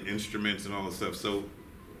played instruments and all this stuff. So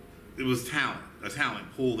it was a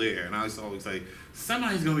talent pool there. And I used to always say,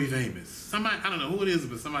 somebody's going to be famous. Somebody, I don't know who it is,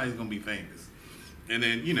 but somebody's going to be famous. And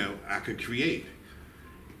then, I could create.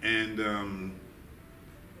 And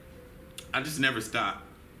I just never stopped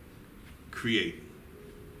creating.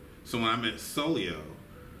 So when I met Souleo,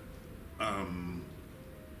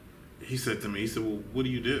 he said to me, "Well, what do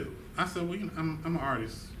you do?" I said, "Well, I'm an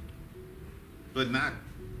artist." But I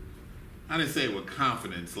didn't say it with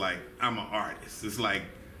confidence, like, I'm an artist. It's like,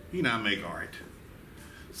 I make art.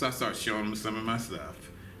 So I started showing him some of my stuff.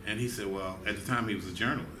 And he said, well, at the time he was a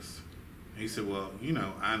journalist. He said, well,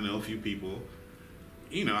 I know a few people,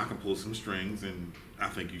 I can pull some strings, and I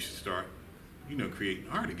think you should start, creating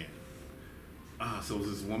art again. So it was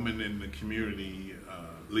this woman in the community,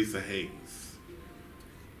 Lisa Hayes.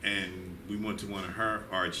 And we went to one of her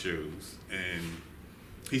art shows, and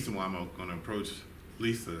he said, well, I'm going to approach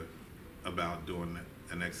Lisa about doing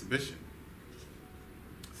an exhibition.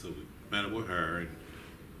 So we met up with her, and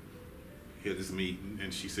he had this meeting,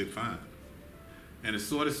 and she said, fine. And it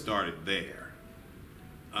sort of started there.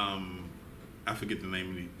 I forget the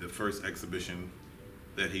name of the first exhibition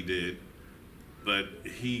that he did, but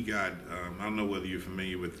he got, I don't know whether you're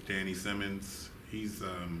familiar with Danny Simmons. He's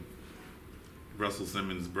Russell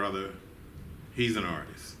Simmons' brother. He's an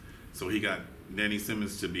artist. So he got Danny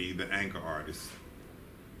Simmons to be the anchor artist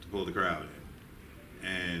to pull the crowd in.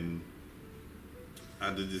 And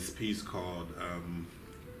I did this piece called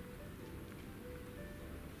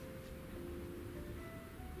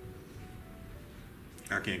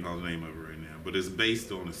I can't call the name of it right now, but it's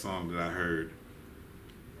based on a song that I heard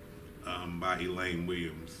by Elaine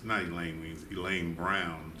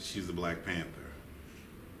Brown. She's a Black Panther.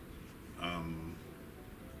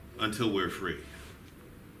 Until We're Free.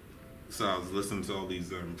 So I was listening to all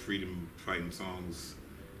these freedom fighting songs,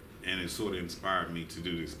 and it sort of inspired me to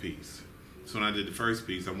do this piece. So when I did the first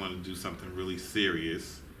piece, I wanted to do something really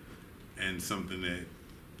serious and something that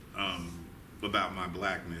about my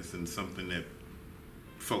blackness, and something that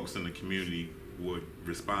folks in the community would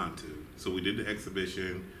respond to. So we did the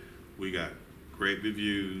exhibition, we got great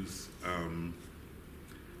reviews, and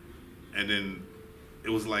then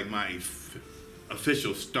it was like my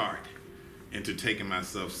official start into taking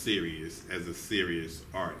myself serious as a serious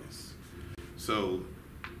artist. So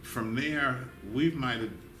from there, we might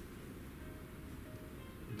have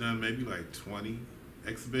done maybe like 20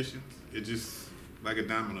 exhibitions. It just like a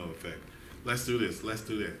domino effect. Let's do this, let's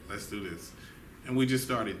do that, let's do this. And we just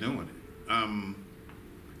started doing it.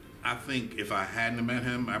 I think if I hadn't met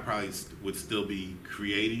him, I probably would still be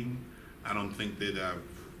creating. I don't think that I'd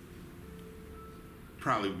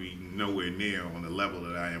probably be nowhere near on the level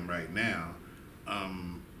that I am right now.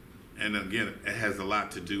 And again, it has a lot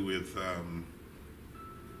to do with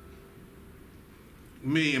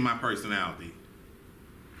me and my personality.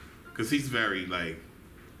 Because he's very like,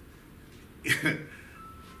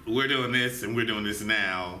 we're doing this and we're doing this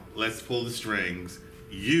now. Let's pull the strings.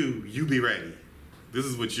 You be ready. This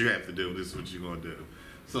is what you have to do. This is what you're going to do.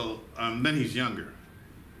 So then he's younger.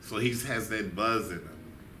 So he has that buzz in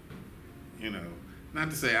him. Not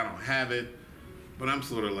to say I don't have it, but I'm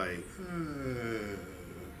sort of like,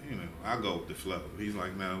 I'll go with the flow. He's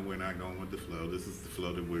like, no, we're not going with the flow. This is the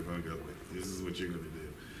flow that we're going to go with. This is what you're going to do.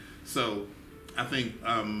 So I think,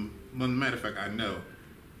 well, matter of fact, I know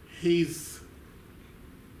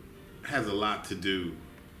has a lot to do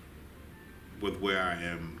with where I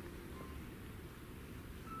am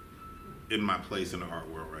in my place in the art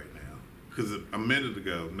world right now. Because a minute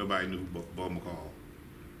ago, nobody knew who Beau McCall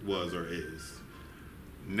was or is.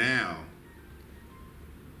 Now,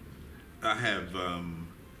 I have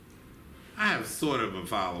sort of a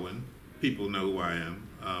following. People know who I am.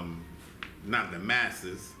 Not the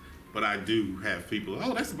masses, but I do have people,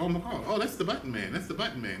 oh, that's Beau McCall. Oh, that's the button man. That's the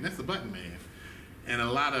button man. That's the button man. And a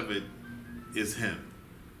lot of it is him.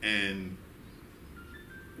 And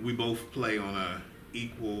we both play on a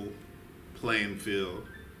equal playing field.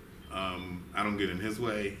 I don't get in his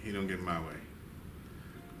way. He don't get in my way.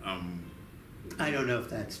 I don't know if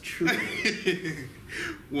that's true.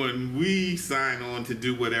 When we sign on to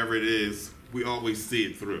do whatever it is, we always see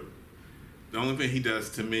it through. The only thing he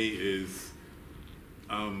does to me is,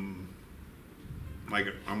 like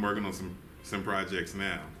I'm working on some projects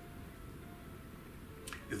now.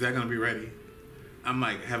 Is that gonna be ready? I'm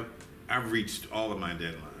like, I've reached all of my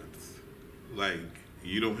deadlines. Like,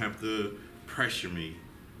 you don't have to pressure me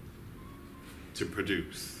to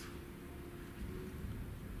produce.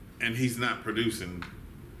 And he's not producing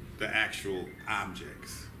the actual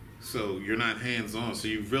objects. So you're not hands-on, so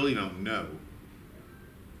you really don't know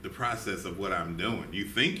the process of what I'm doing. You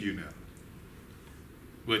think you know,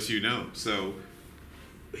 but you don't. So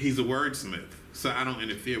he's a wordsmith, so I don't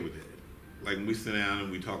interfere with it. Like, when we sit down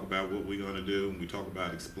and we talk about what we're gonna do, and we talk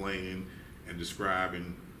about explaining and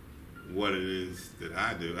describing what it is that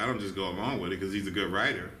I do, I don't just go along with it because he's a good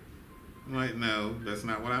writer. I'm like, no, that's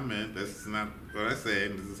not what I meant. That's not what I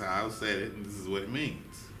said. And this is how I said it, and this is what it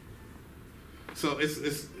means. So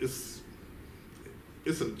it's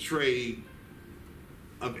a trade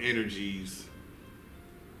of energies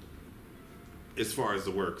as far as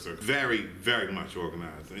the works are very, very much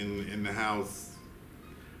organized. In the house,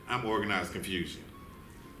 I'm organized confusion.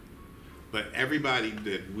 But everybody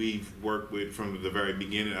that we've worked with from the very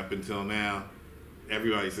beginning up until now,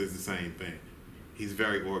 everybody says the same thing. He's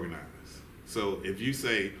very organized. So if you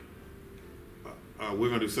say, we're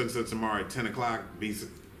gonna do such and such tomorrow at 10 o'clock, he's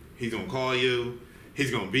gonna call you,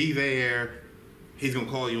 he's gonna be there, he's gonna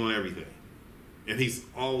call you on everything. And he's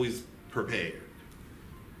always prepared.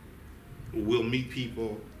 We'll meet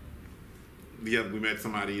people. We met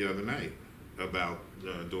somebody the other night about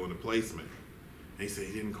doing a placement. And he said,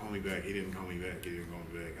 he didn't call me back, he didn't call me back, he didn't call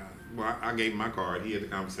me back. I gave him my card, he had a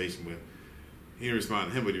conversation with, he didn't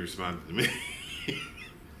respond to him, but he responded to me.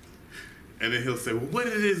 And then he'll say, well, what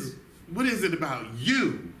is it about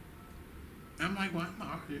you? I'm like, well, I'm an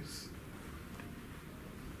artist.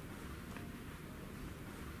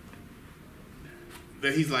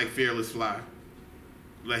 That he's like fearless fly.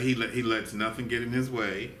 Like he lets nothing get in his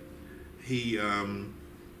way. He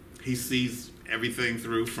sees everything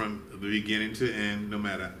through from the beginning to end, no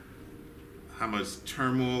matter how much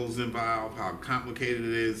turmoil's involved, how complicated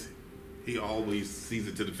it is. He always sees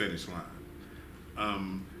it to the finish line.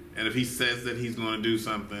 And if he says that he's going to do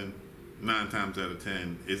something, 9 times out of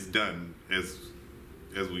 10, it's done as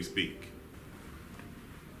we speak.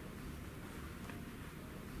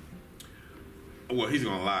 Well, he's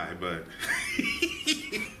going to lie, but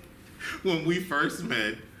when we first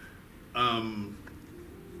met, I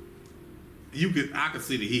could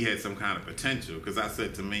see that he had some kind of potential, because I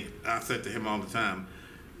said to him all the time,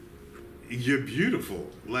 you're beautiful.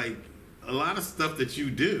 Like, a lot of stuff that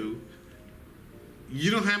you do, you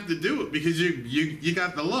don't have to do it because you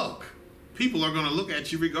got the look. People are going to look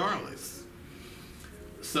at you regardless.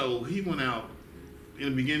 So he went out.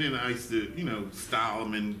 In the beginning, I used to, style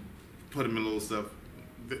him and put him in little stuff.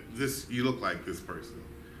 You look like this person.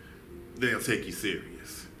 They'll take you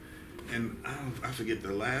serious. And I forget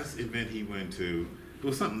the last event he went to. It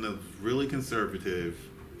was something that was really conservative,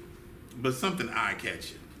 but something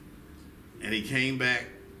eye-catching. And he came back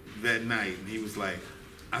that night and he was like,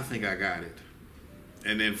 I think I got it.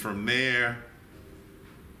 And then from there,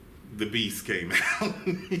 the beast came out.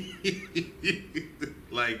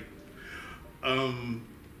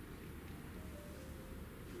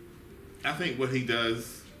 I think what he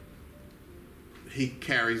does, he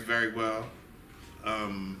carries very well.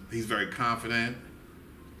 He's very confident.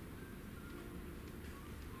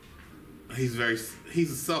 He's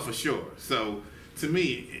self-assured. So to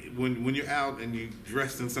me, when you're out and you're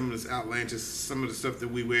dressed in some of this outlandish, some of the stuff that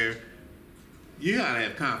we wear, you gotta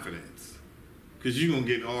have confidence, because you're gonna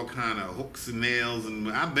get all kind of hooks and nails,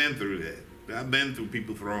 and I've been through that. I've been through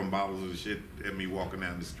people throwing bottles of shit at me walking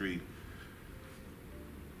down the street.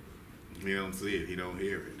 He don't see it. He don't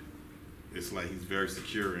hear it. It's like he's very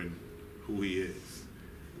secure in who he is.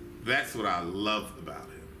 That's what I love about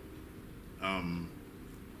him.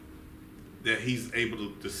 That he's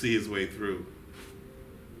able to see his way through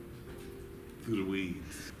the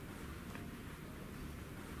weeds.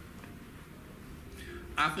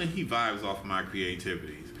 I think he vibes off my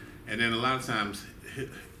creativities. And then a lot of times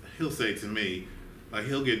he'll say to me, like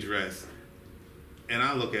he'll get dressed and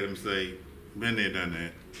I look at him and say, been there, done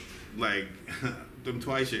that. Like, I'm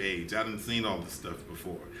twice your age. I done seen all this stuff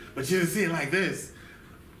before. But you didn't see it like this.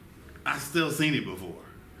 I still seen it before.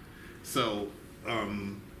 So,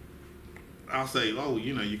 I'll say, oh,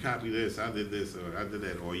 you know, you copied this, I did this, or I did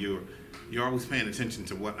that, or you're always paying attention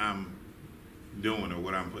to what I'm doing or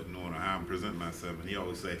what I'm putting on or how I'm presenting myself. And he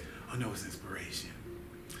always say, oh no, it's inspiration.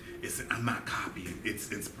 I'm not copying,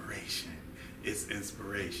 it's inspiration. It's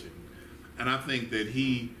inspiration. And I think that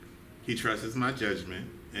he trusts my judgment,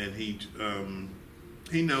 and he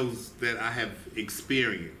knows that I have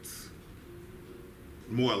experience,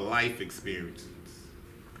 more life experiences,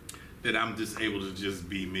 that I'm just able to just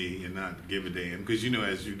be me and not give a damn. Because, you know,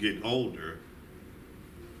 as you get older,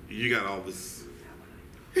 you got all this,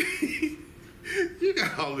 you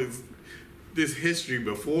got all this history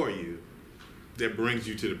before you that brings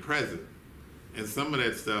you to the present. And some of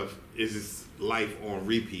that stuff is just life on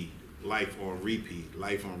repeat, life on repeat,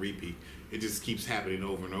 life on repeat. It just keeps happening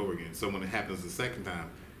over and over again. So when it happens the second time,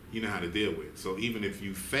 you know how to deal with it. So even if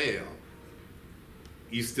you fail,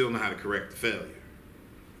 you still know how to correct the failure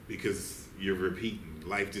because you're repeating.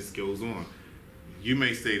 Life just goes on. You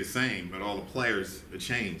may stay the same, but all the players have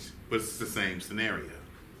changed, but it's the same scenario.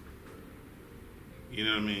 You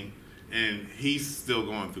know what I mean? And he's still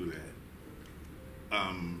going through that.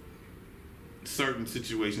 Certain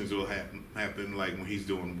situations will happen like when he's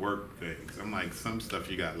doing work things. I'm like, some stuff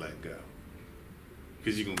you gotta let go.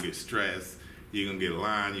 Because you're gonna get stressed, you're gonna get a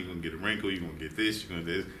line, you're gonna get a wrinkle, you're gonna get this, you're gonna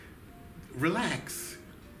get this. Relax.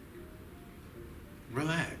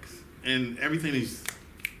 Relax. And everything is,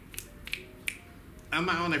 I'm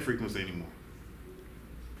not on that frequency anymore.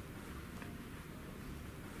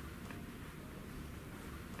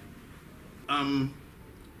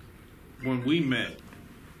 When we met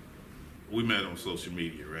on social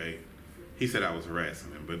media, right? He said I was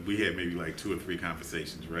harassing him, but we had maybe like 2 or 3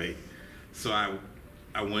 conversations, right? So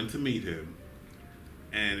I went to meet him,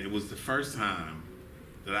 and it was the first time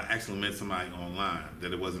that I actually met somebody online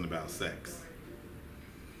that it wasn't about sex.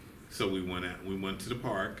 So we went to the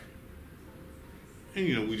park, and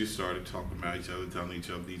you know, we just started talking about each other, telling each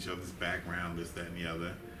other's background, this, that, and the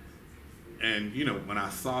other. And you know, when I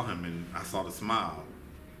saw him and I saw the smile,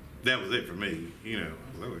 that was it for me. You know,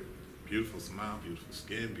 I was like, beautiful smile, beautiful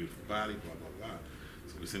skin, beautiful body, blah, blah, blah.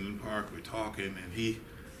 So we're sitting in the park, we're talking, and he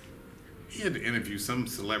had to interview some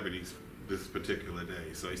celebrities this particular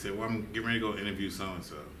day. So he said, well, I'm getting ready to go interview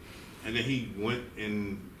so-and-so. And then he went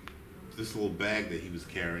in this little bag that he was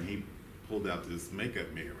carrying, he pulled out this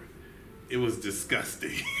makeup mirror. It was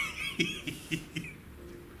disgusting.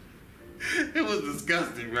 It was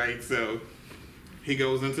disgusting, right? So he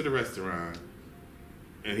goes into the restaurant,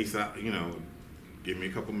 and he said, you know, give me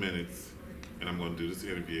a couple minutes, and I'm going to do this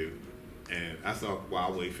interview. And I said, well,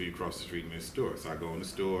 I'll wait for you across the street in this store. So I go in the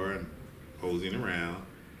store and posing around,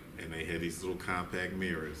 and they had these little compact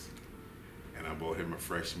mirrors. And I bought him a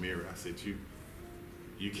fresh mirror. I said,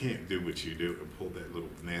 you can't do what you do and pull that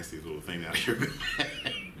little nasty little thing out of your bag.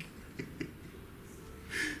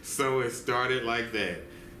 So it started like that.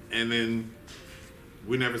 And then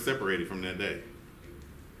we never separated from that day.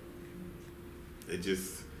 It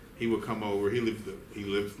just, he would come over, he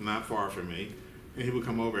lived not far from me, and he would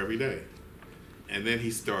come over every day. And then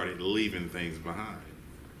he started leaving things behind.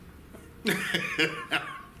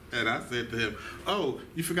 And I said to him, oh,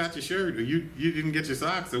 you forgot your shirt, or you didn't get your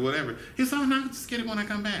socks, or whatever. He said, oh, no, I'll just get it when I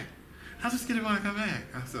come back. I'll just get it when I come back.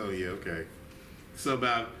 I said, oh, yeah, okay. So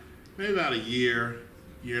maybe about a year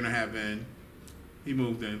and a half in, he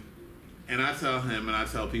moved in. And I tell him, and I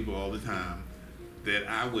tell people all the time, that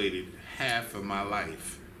I waited half of my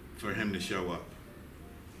life for him to show up.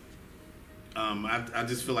 I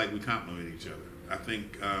just feel like we complement each other. I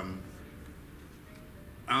think I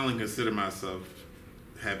only consider myself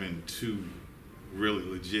having 2 really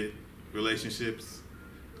legit relationships.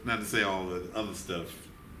 Not to say all the other stuff,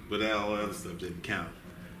 but all the other stuff didn't count.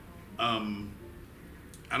 I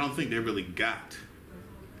don't think they really got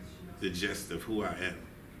the gist of who I am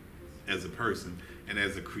as a person and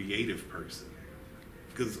as a creative person.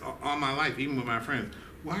 Because all my life, even with my friends,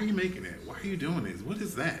 why are you making that? Why are you doing this? What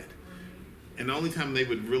is that? And the only time they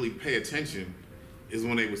would really pay attention is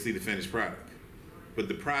when they would see the finished product. But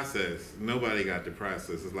the process, nobody got the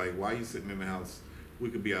process. It's like, why are you sitting in the house? We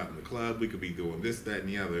could be out in the club, we could be doing this, that, and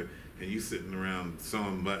the other, and you sitting around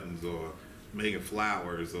sewing buttons or making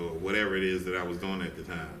flowers or whatever it is that I was doing at the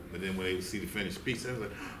time. But then when they would see the finished piece, I was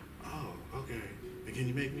like, oh, okay. And can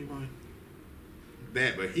you make me one?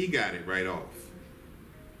 That, but he got it right off.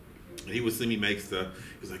 And he would see me make stuff.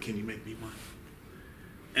 He was like, can you make me one?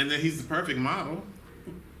 And then he's the perfect model.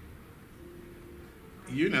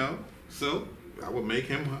 You know, so I would make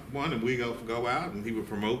him one, and we go out, and he would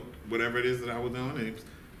promote whatever it is that I was doing. And he was,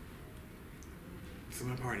 so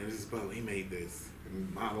my partner, this is Beau, he made this,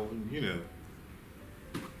 and model, and, you know.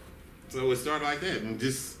 So it started like that, and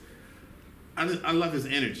just, I love his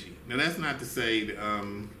energy. Now that's not to say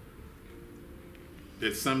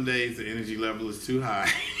that some days the energy level is too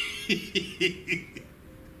high.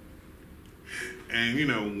 And you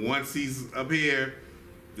know, once he's up here,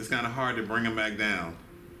 it's kind of hard to bring him back down.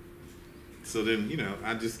 So then, you know,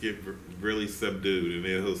 I just get really subdued, and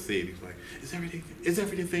then he'll see it. He's like, is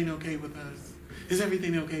everything okay with us? Is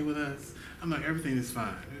everything okay with us? I'm like, everything is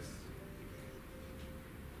fine.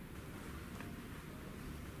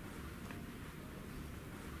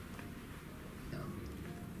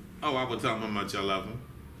 Oh, I would tell him how much I love him.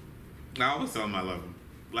 I always tell him I love him,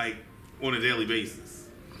 like on a daily basis.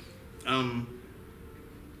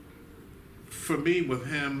 For me, with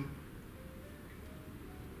him,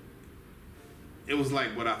 it was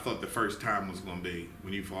like what I thought the first time was going to be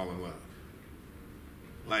when you fall in love.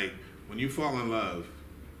 Like, when you fall in love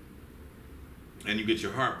and you get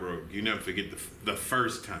your heart broke, you never forget the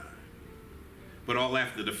first time. But all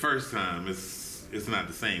after the first time, it's not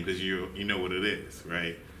the same, because you know what it is,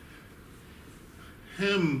 right?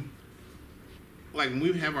 Him, like when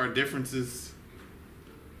we have our differences,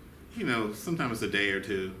 you know, sometimes it's a day or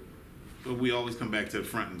two, but we always come back to the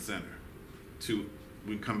front and center.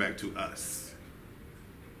 We come back to us.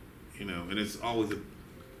 You know, and it's always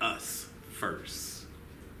us first.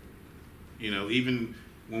 You know, even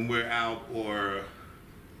when we're out, or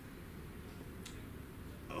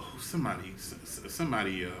somebody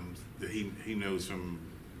that he knows from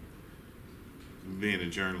being a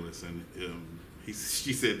journalist, and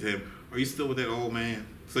she said to him, "Are you still with that old man?"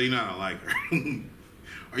 So you know I don't like her.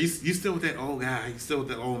 Are you still with that old guy? You still with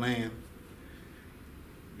that old man?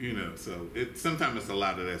 You know, so sometimes it's a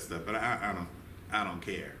lot of that stuff, but I don't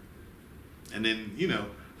care. And then, you know,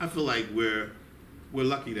 I feel like we're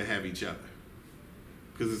lucky to have each other,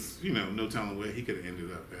 because it's, you know, no telling where he could have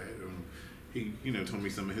ended up at. He, you know, told me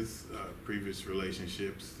some of his previous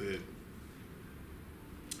relationships that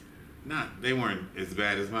they weren't as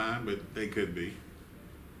bad as mine, but they could be.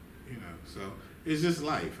 You know, so it's just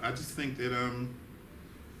life. I just think that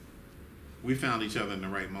we found each other in the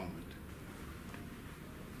right moment.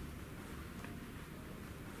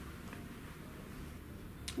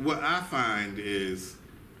 What I find is,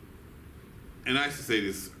 and I used to say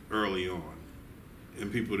this early on,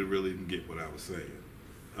 and people that really didn't get what I was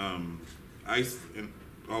saying. I used to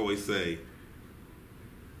always say,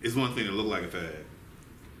 it's one thing to look like a fag,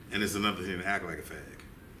 and it's another thing to act like a fag,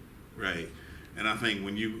 right? And I think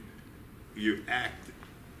when you act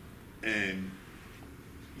and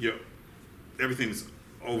everything's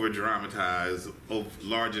over dramatized,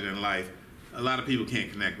 larger than life, a lot of people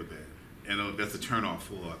can't connect with that. And that's a turnoff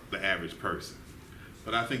for the average person.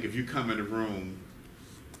 But I think if you come in the room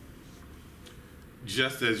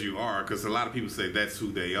just as you are, because a lot of people say that's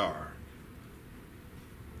who they are.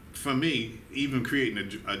 For me, even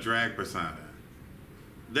creating a drag persona,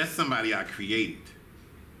 that's somebody I created,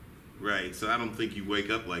 right? So I don't think you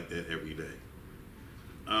wake up like that every day.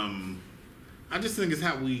 I just think it's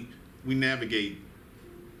how we navigate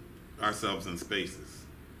ourselves in spaces,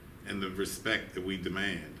 and the respect that we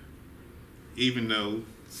demand. Even though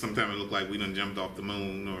sometimes it look like we done jumped off the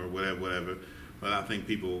moon or whatever, but I think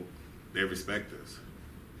people, they respect us.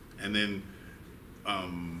 And then,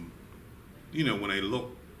 you know, when they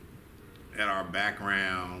look at our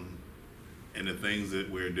background and the things that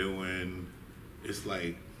we're doing, it's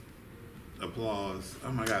like applause.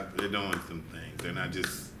 Oh my God, they're doing some things. They're not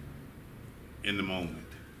just in the moment.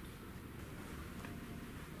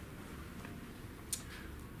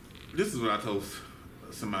 This is what I told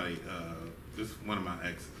somebody, this one of my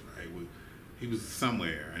exes, right? He was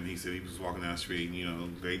somewhere, and he said he was walking down the street, and, you know,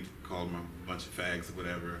 they called him a bunch of fags or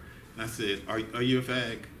whatever. And I said, are you a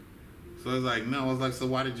fag? So I was like, no. I was like, so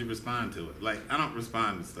why did you respond to it? Like, I don't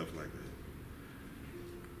respond to stuff like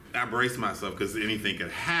that. I brace myself because anything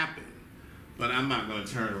could happen, but I'm not going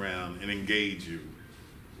to turn around and engage you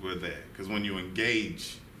with that. Because when you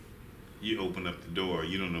engage, you open up the door.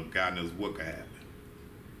 You don't know, God knows what could happen.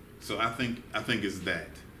 So I think it's that.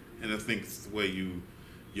 And I think it's the way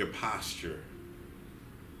your posture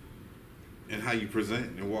and how you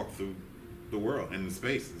present and walk through the world and the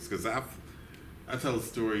spaces. Because I tell a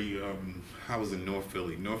story, I was in North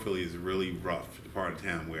Philly. North Philly is really rough, the part of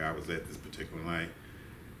town where I was at this particular night.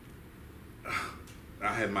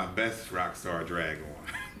 I had my best rock star drag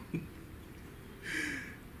on.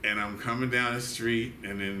 And I'm coming down the street,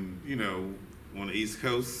 and then, you know, on the East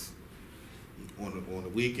Coast, on the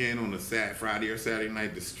weekend, on a Friday or Saturday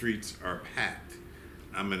night, the streets are packed.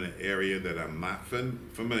 I'm in an area that I'm not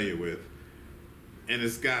familiar with, and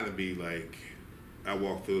it's got to be like, I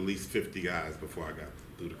walked through at least 50 guys before I got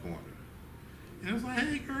through the corner. And I was like,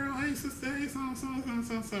 hey girl, hey sister, hey son.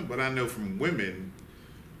 But I know from women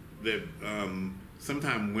that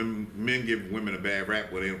sometimes men give women a bad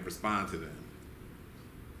rap where they don't respond to them.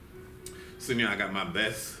 So, you know, I got my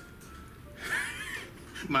best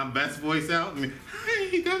voice out, and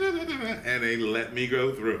hey, and they let me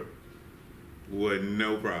go through with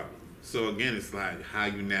no problem. So again, it's like how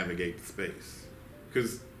you navigate the space.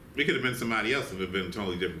 Because it could have been somebody else if it had been a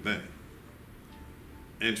totally different thing.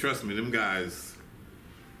 And trust me, them guys,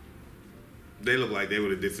 they look like they would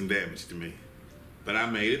have did some damage to me. But I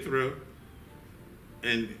made it through,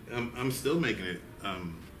 and I'm still making it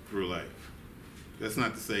through life. That's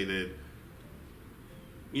not to say that,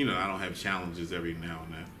 you know, I don't have challenges every now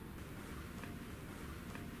and then.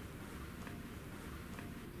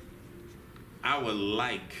 I would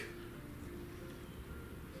like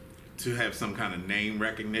to have some kind of name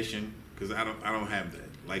recognition, because I don't have that.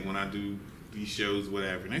 Like when I do these shows,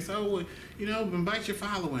 whatever, and they say, oh, well, you know, invite your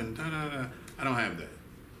following, I don't have that.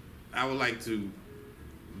 I would like to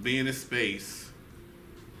be in a space,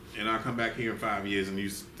 and I'll come back here in 5 years, and you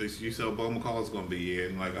say, Beau McCall is going to be here,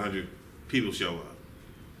 and like 100 people show up.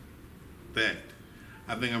 That.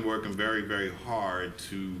 I think I'm working very, very hard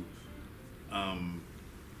to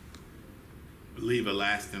leave a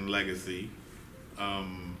lasting legacy.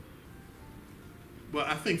 But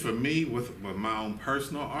I think for me, with my own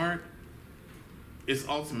personal art, it's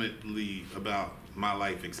ultimately about my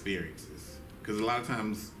life experiences. Because a lot of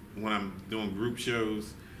times when I'm doing group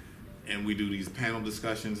shows and we do these panel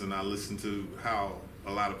discussions and I listen to how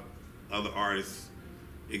a lot of other artists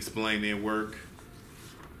explain their work,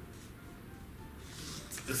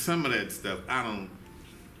 some of that stuff I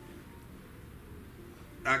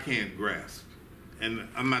can't grasp. And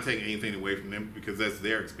I'm not taking anything away from them because that's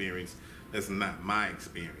their experience. That's not my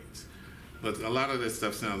experience. But a lot of this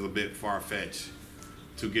stuff sounds a bit far-fetched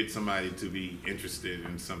to get somebody to be interested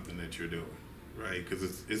in something that you're doing, right?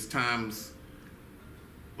 Because it's times,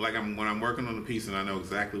 like when I'm working on a piece and I know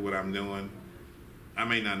exactly what I'm doing, I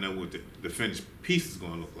may not know what the finished piece is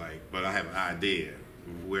going to look like, but I have an idea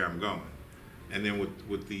of where I'm going. And then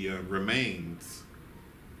with the remains,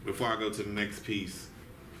 before I go to the next piece,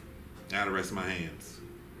 I gotta rest my hands.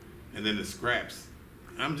 And then the scraps,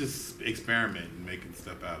 I'm just experimenting, making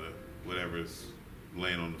stuff out of whatever's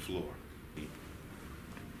laying on the floor.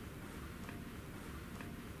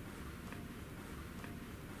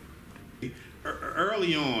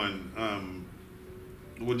 Early on,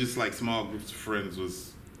 with just like small groups of friends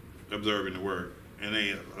was observing the work, and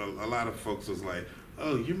a lot of folks was like,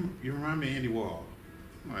 oh, you remind me of Andy Wall.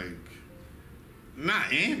 I'm like,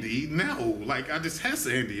 not Andy, no. Like, I just has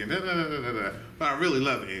Andy, and But I really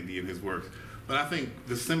love Andy and his works. But I think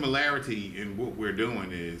the similarity in what we're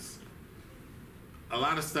doing is a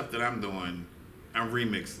lot of stuff that I'm doing, I'm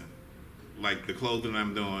remixing. Like the clothing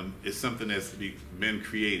I'm doing is something that's been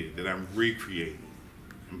created, that I'm recreating.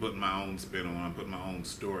 I'm putting my own spin on, I'm putting my own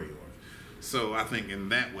story on. So I think in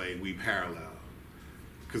that way we parallel.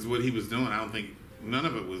 Because what he was doing, I don't think, none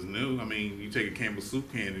of it was new. I mean, you take a Campbell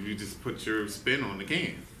soup can and you just put your spin on the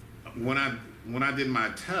can. When I did my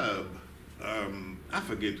tub, I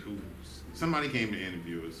forget who, somebody came to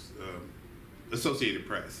interview us, Associated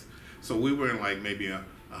Press. So we were in like maybe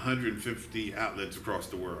 150 outlets across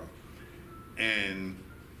the world. And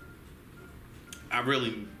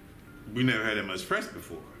we never had that much press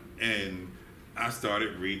before. And I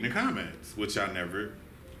started reading the comments, which I never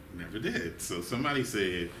did. So somebody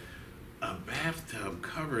said, a bathtub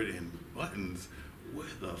covered in buttons, where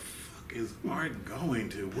the fuck is art going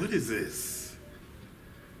to? What is this?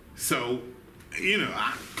 So, you know,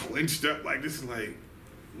 I clenched up like this, like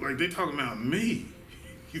they're talking about me.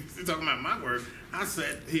 They're talking about my work. I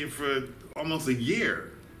sat here for almost a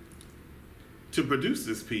year to produce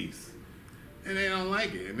this piece, and they don't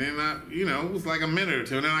like it. And then it was like a minute or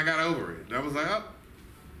two, and then I got over it. I was like, oh,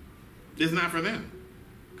 it's not for them.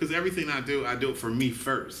 Because everything I do it for me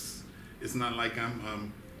first. It's not like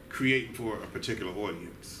I'm creating for a particular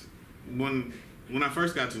audience. When I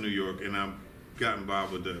first got to New York and I got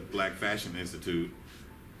involved with the Black Fashion Institute,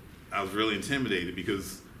 I was really intimidated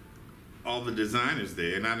because all the designers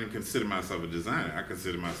there, and I didn't consider myself a designer, I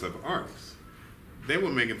considered myself an artist. They were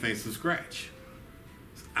making things from scratch.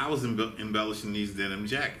 I was embellishing these denim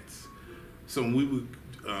jackets. So when we would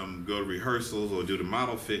go to rehearsals or do the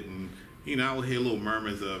model fitting, you know, I would hear little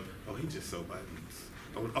murmurs of, oh, he just sews buttons.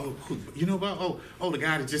 Oh, you know about, the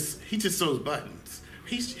guy that he just sews buttons.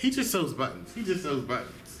 He just sews buttons. He just sews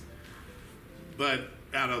buttons. But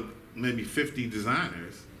out of maybe 50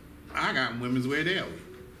 designers, I got Women's Wear Daily.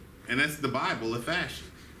 And that's the Bible of fashion.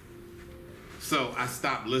 So I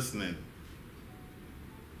stopped listening.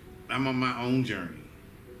 I'm on my own journey.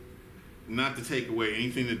 Not to take away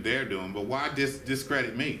anything that they're doing, but why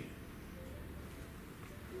discredit me?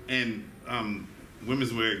 And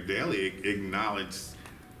Women's Wear Daily acknowledged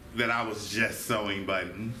that I was just sewing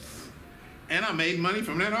buttons. And I made money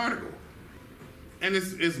from that article. And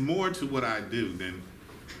it's more to what I do than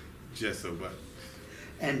just sew buttons.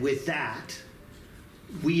 And with that,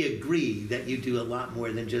 we agree that you do a lot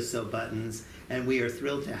more than just sew buttons, and we are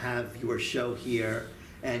thrilled to have your show here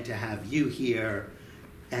and to have you here.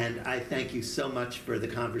 And I thank you so much for the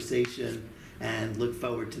conversation and look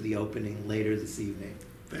forward to the opening later this evening.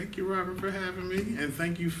 Thank you, Robert, for having me, and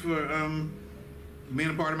thank you for being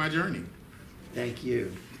a part of my journey. Thank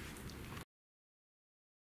you.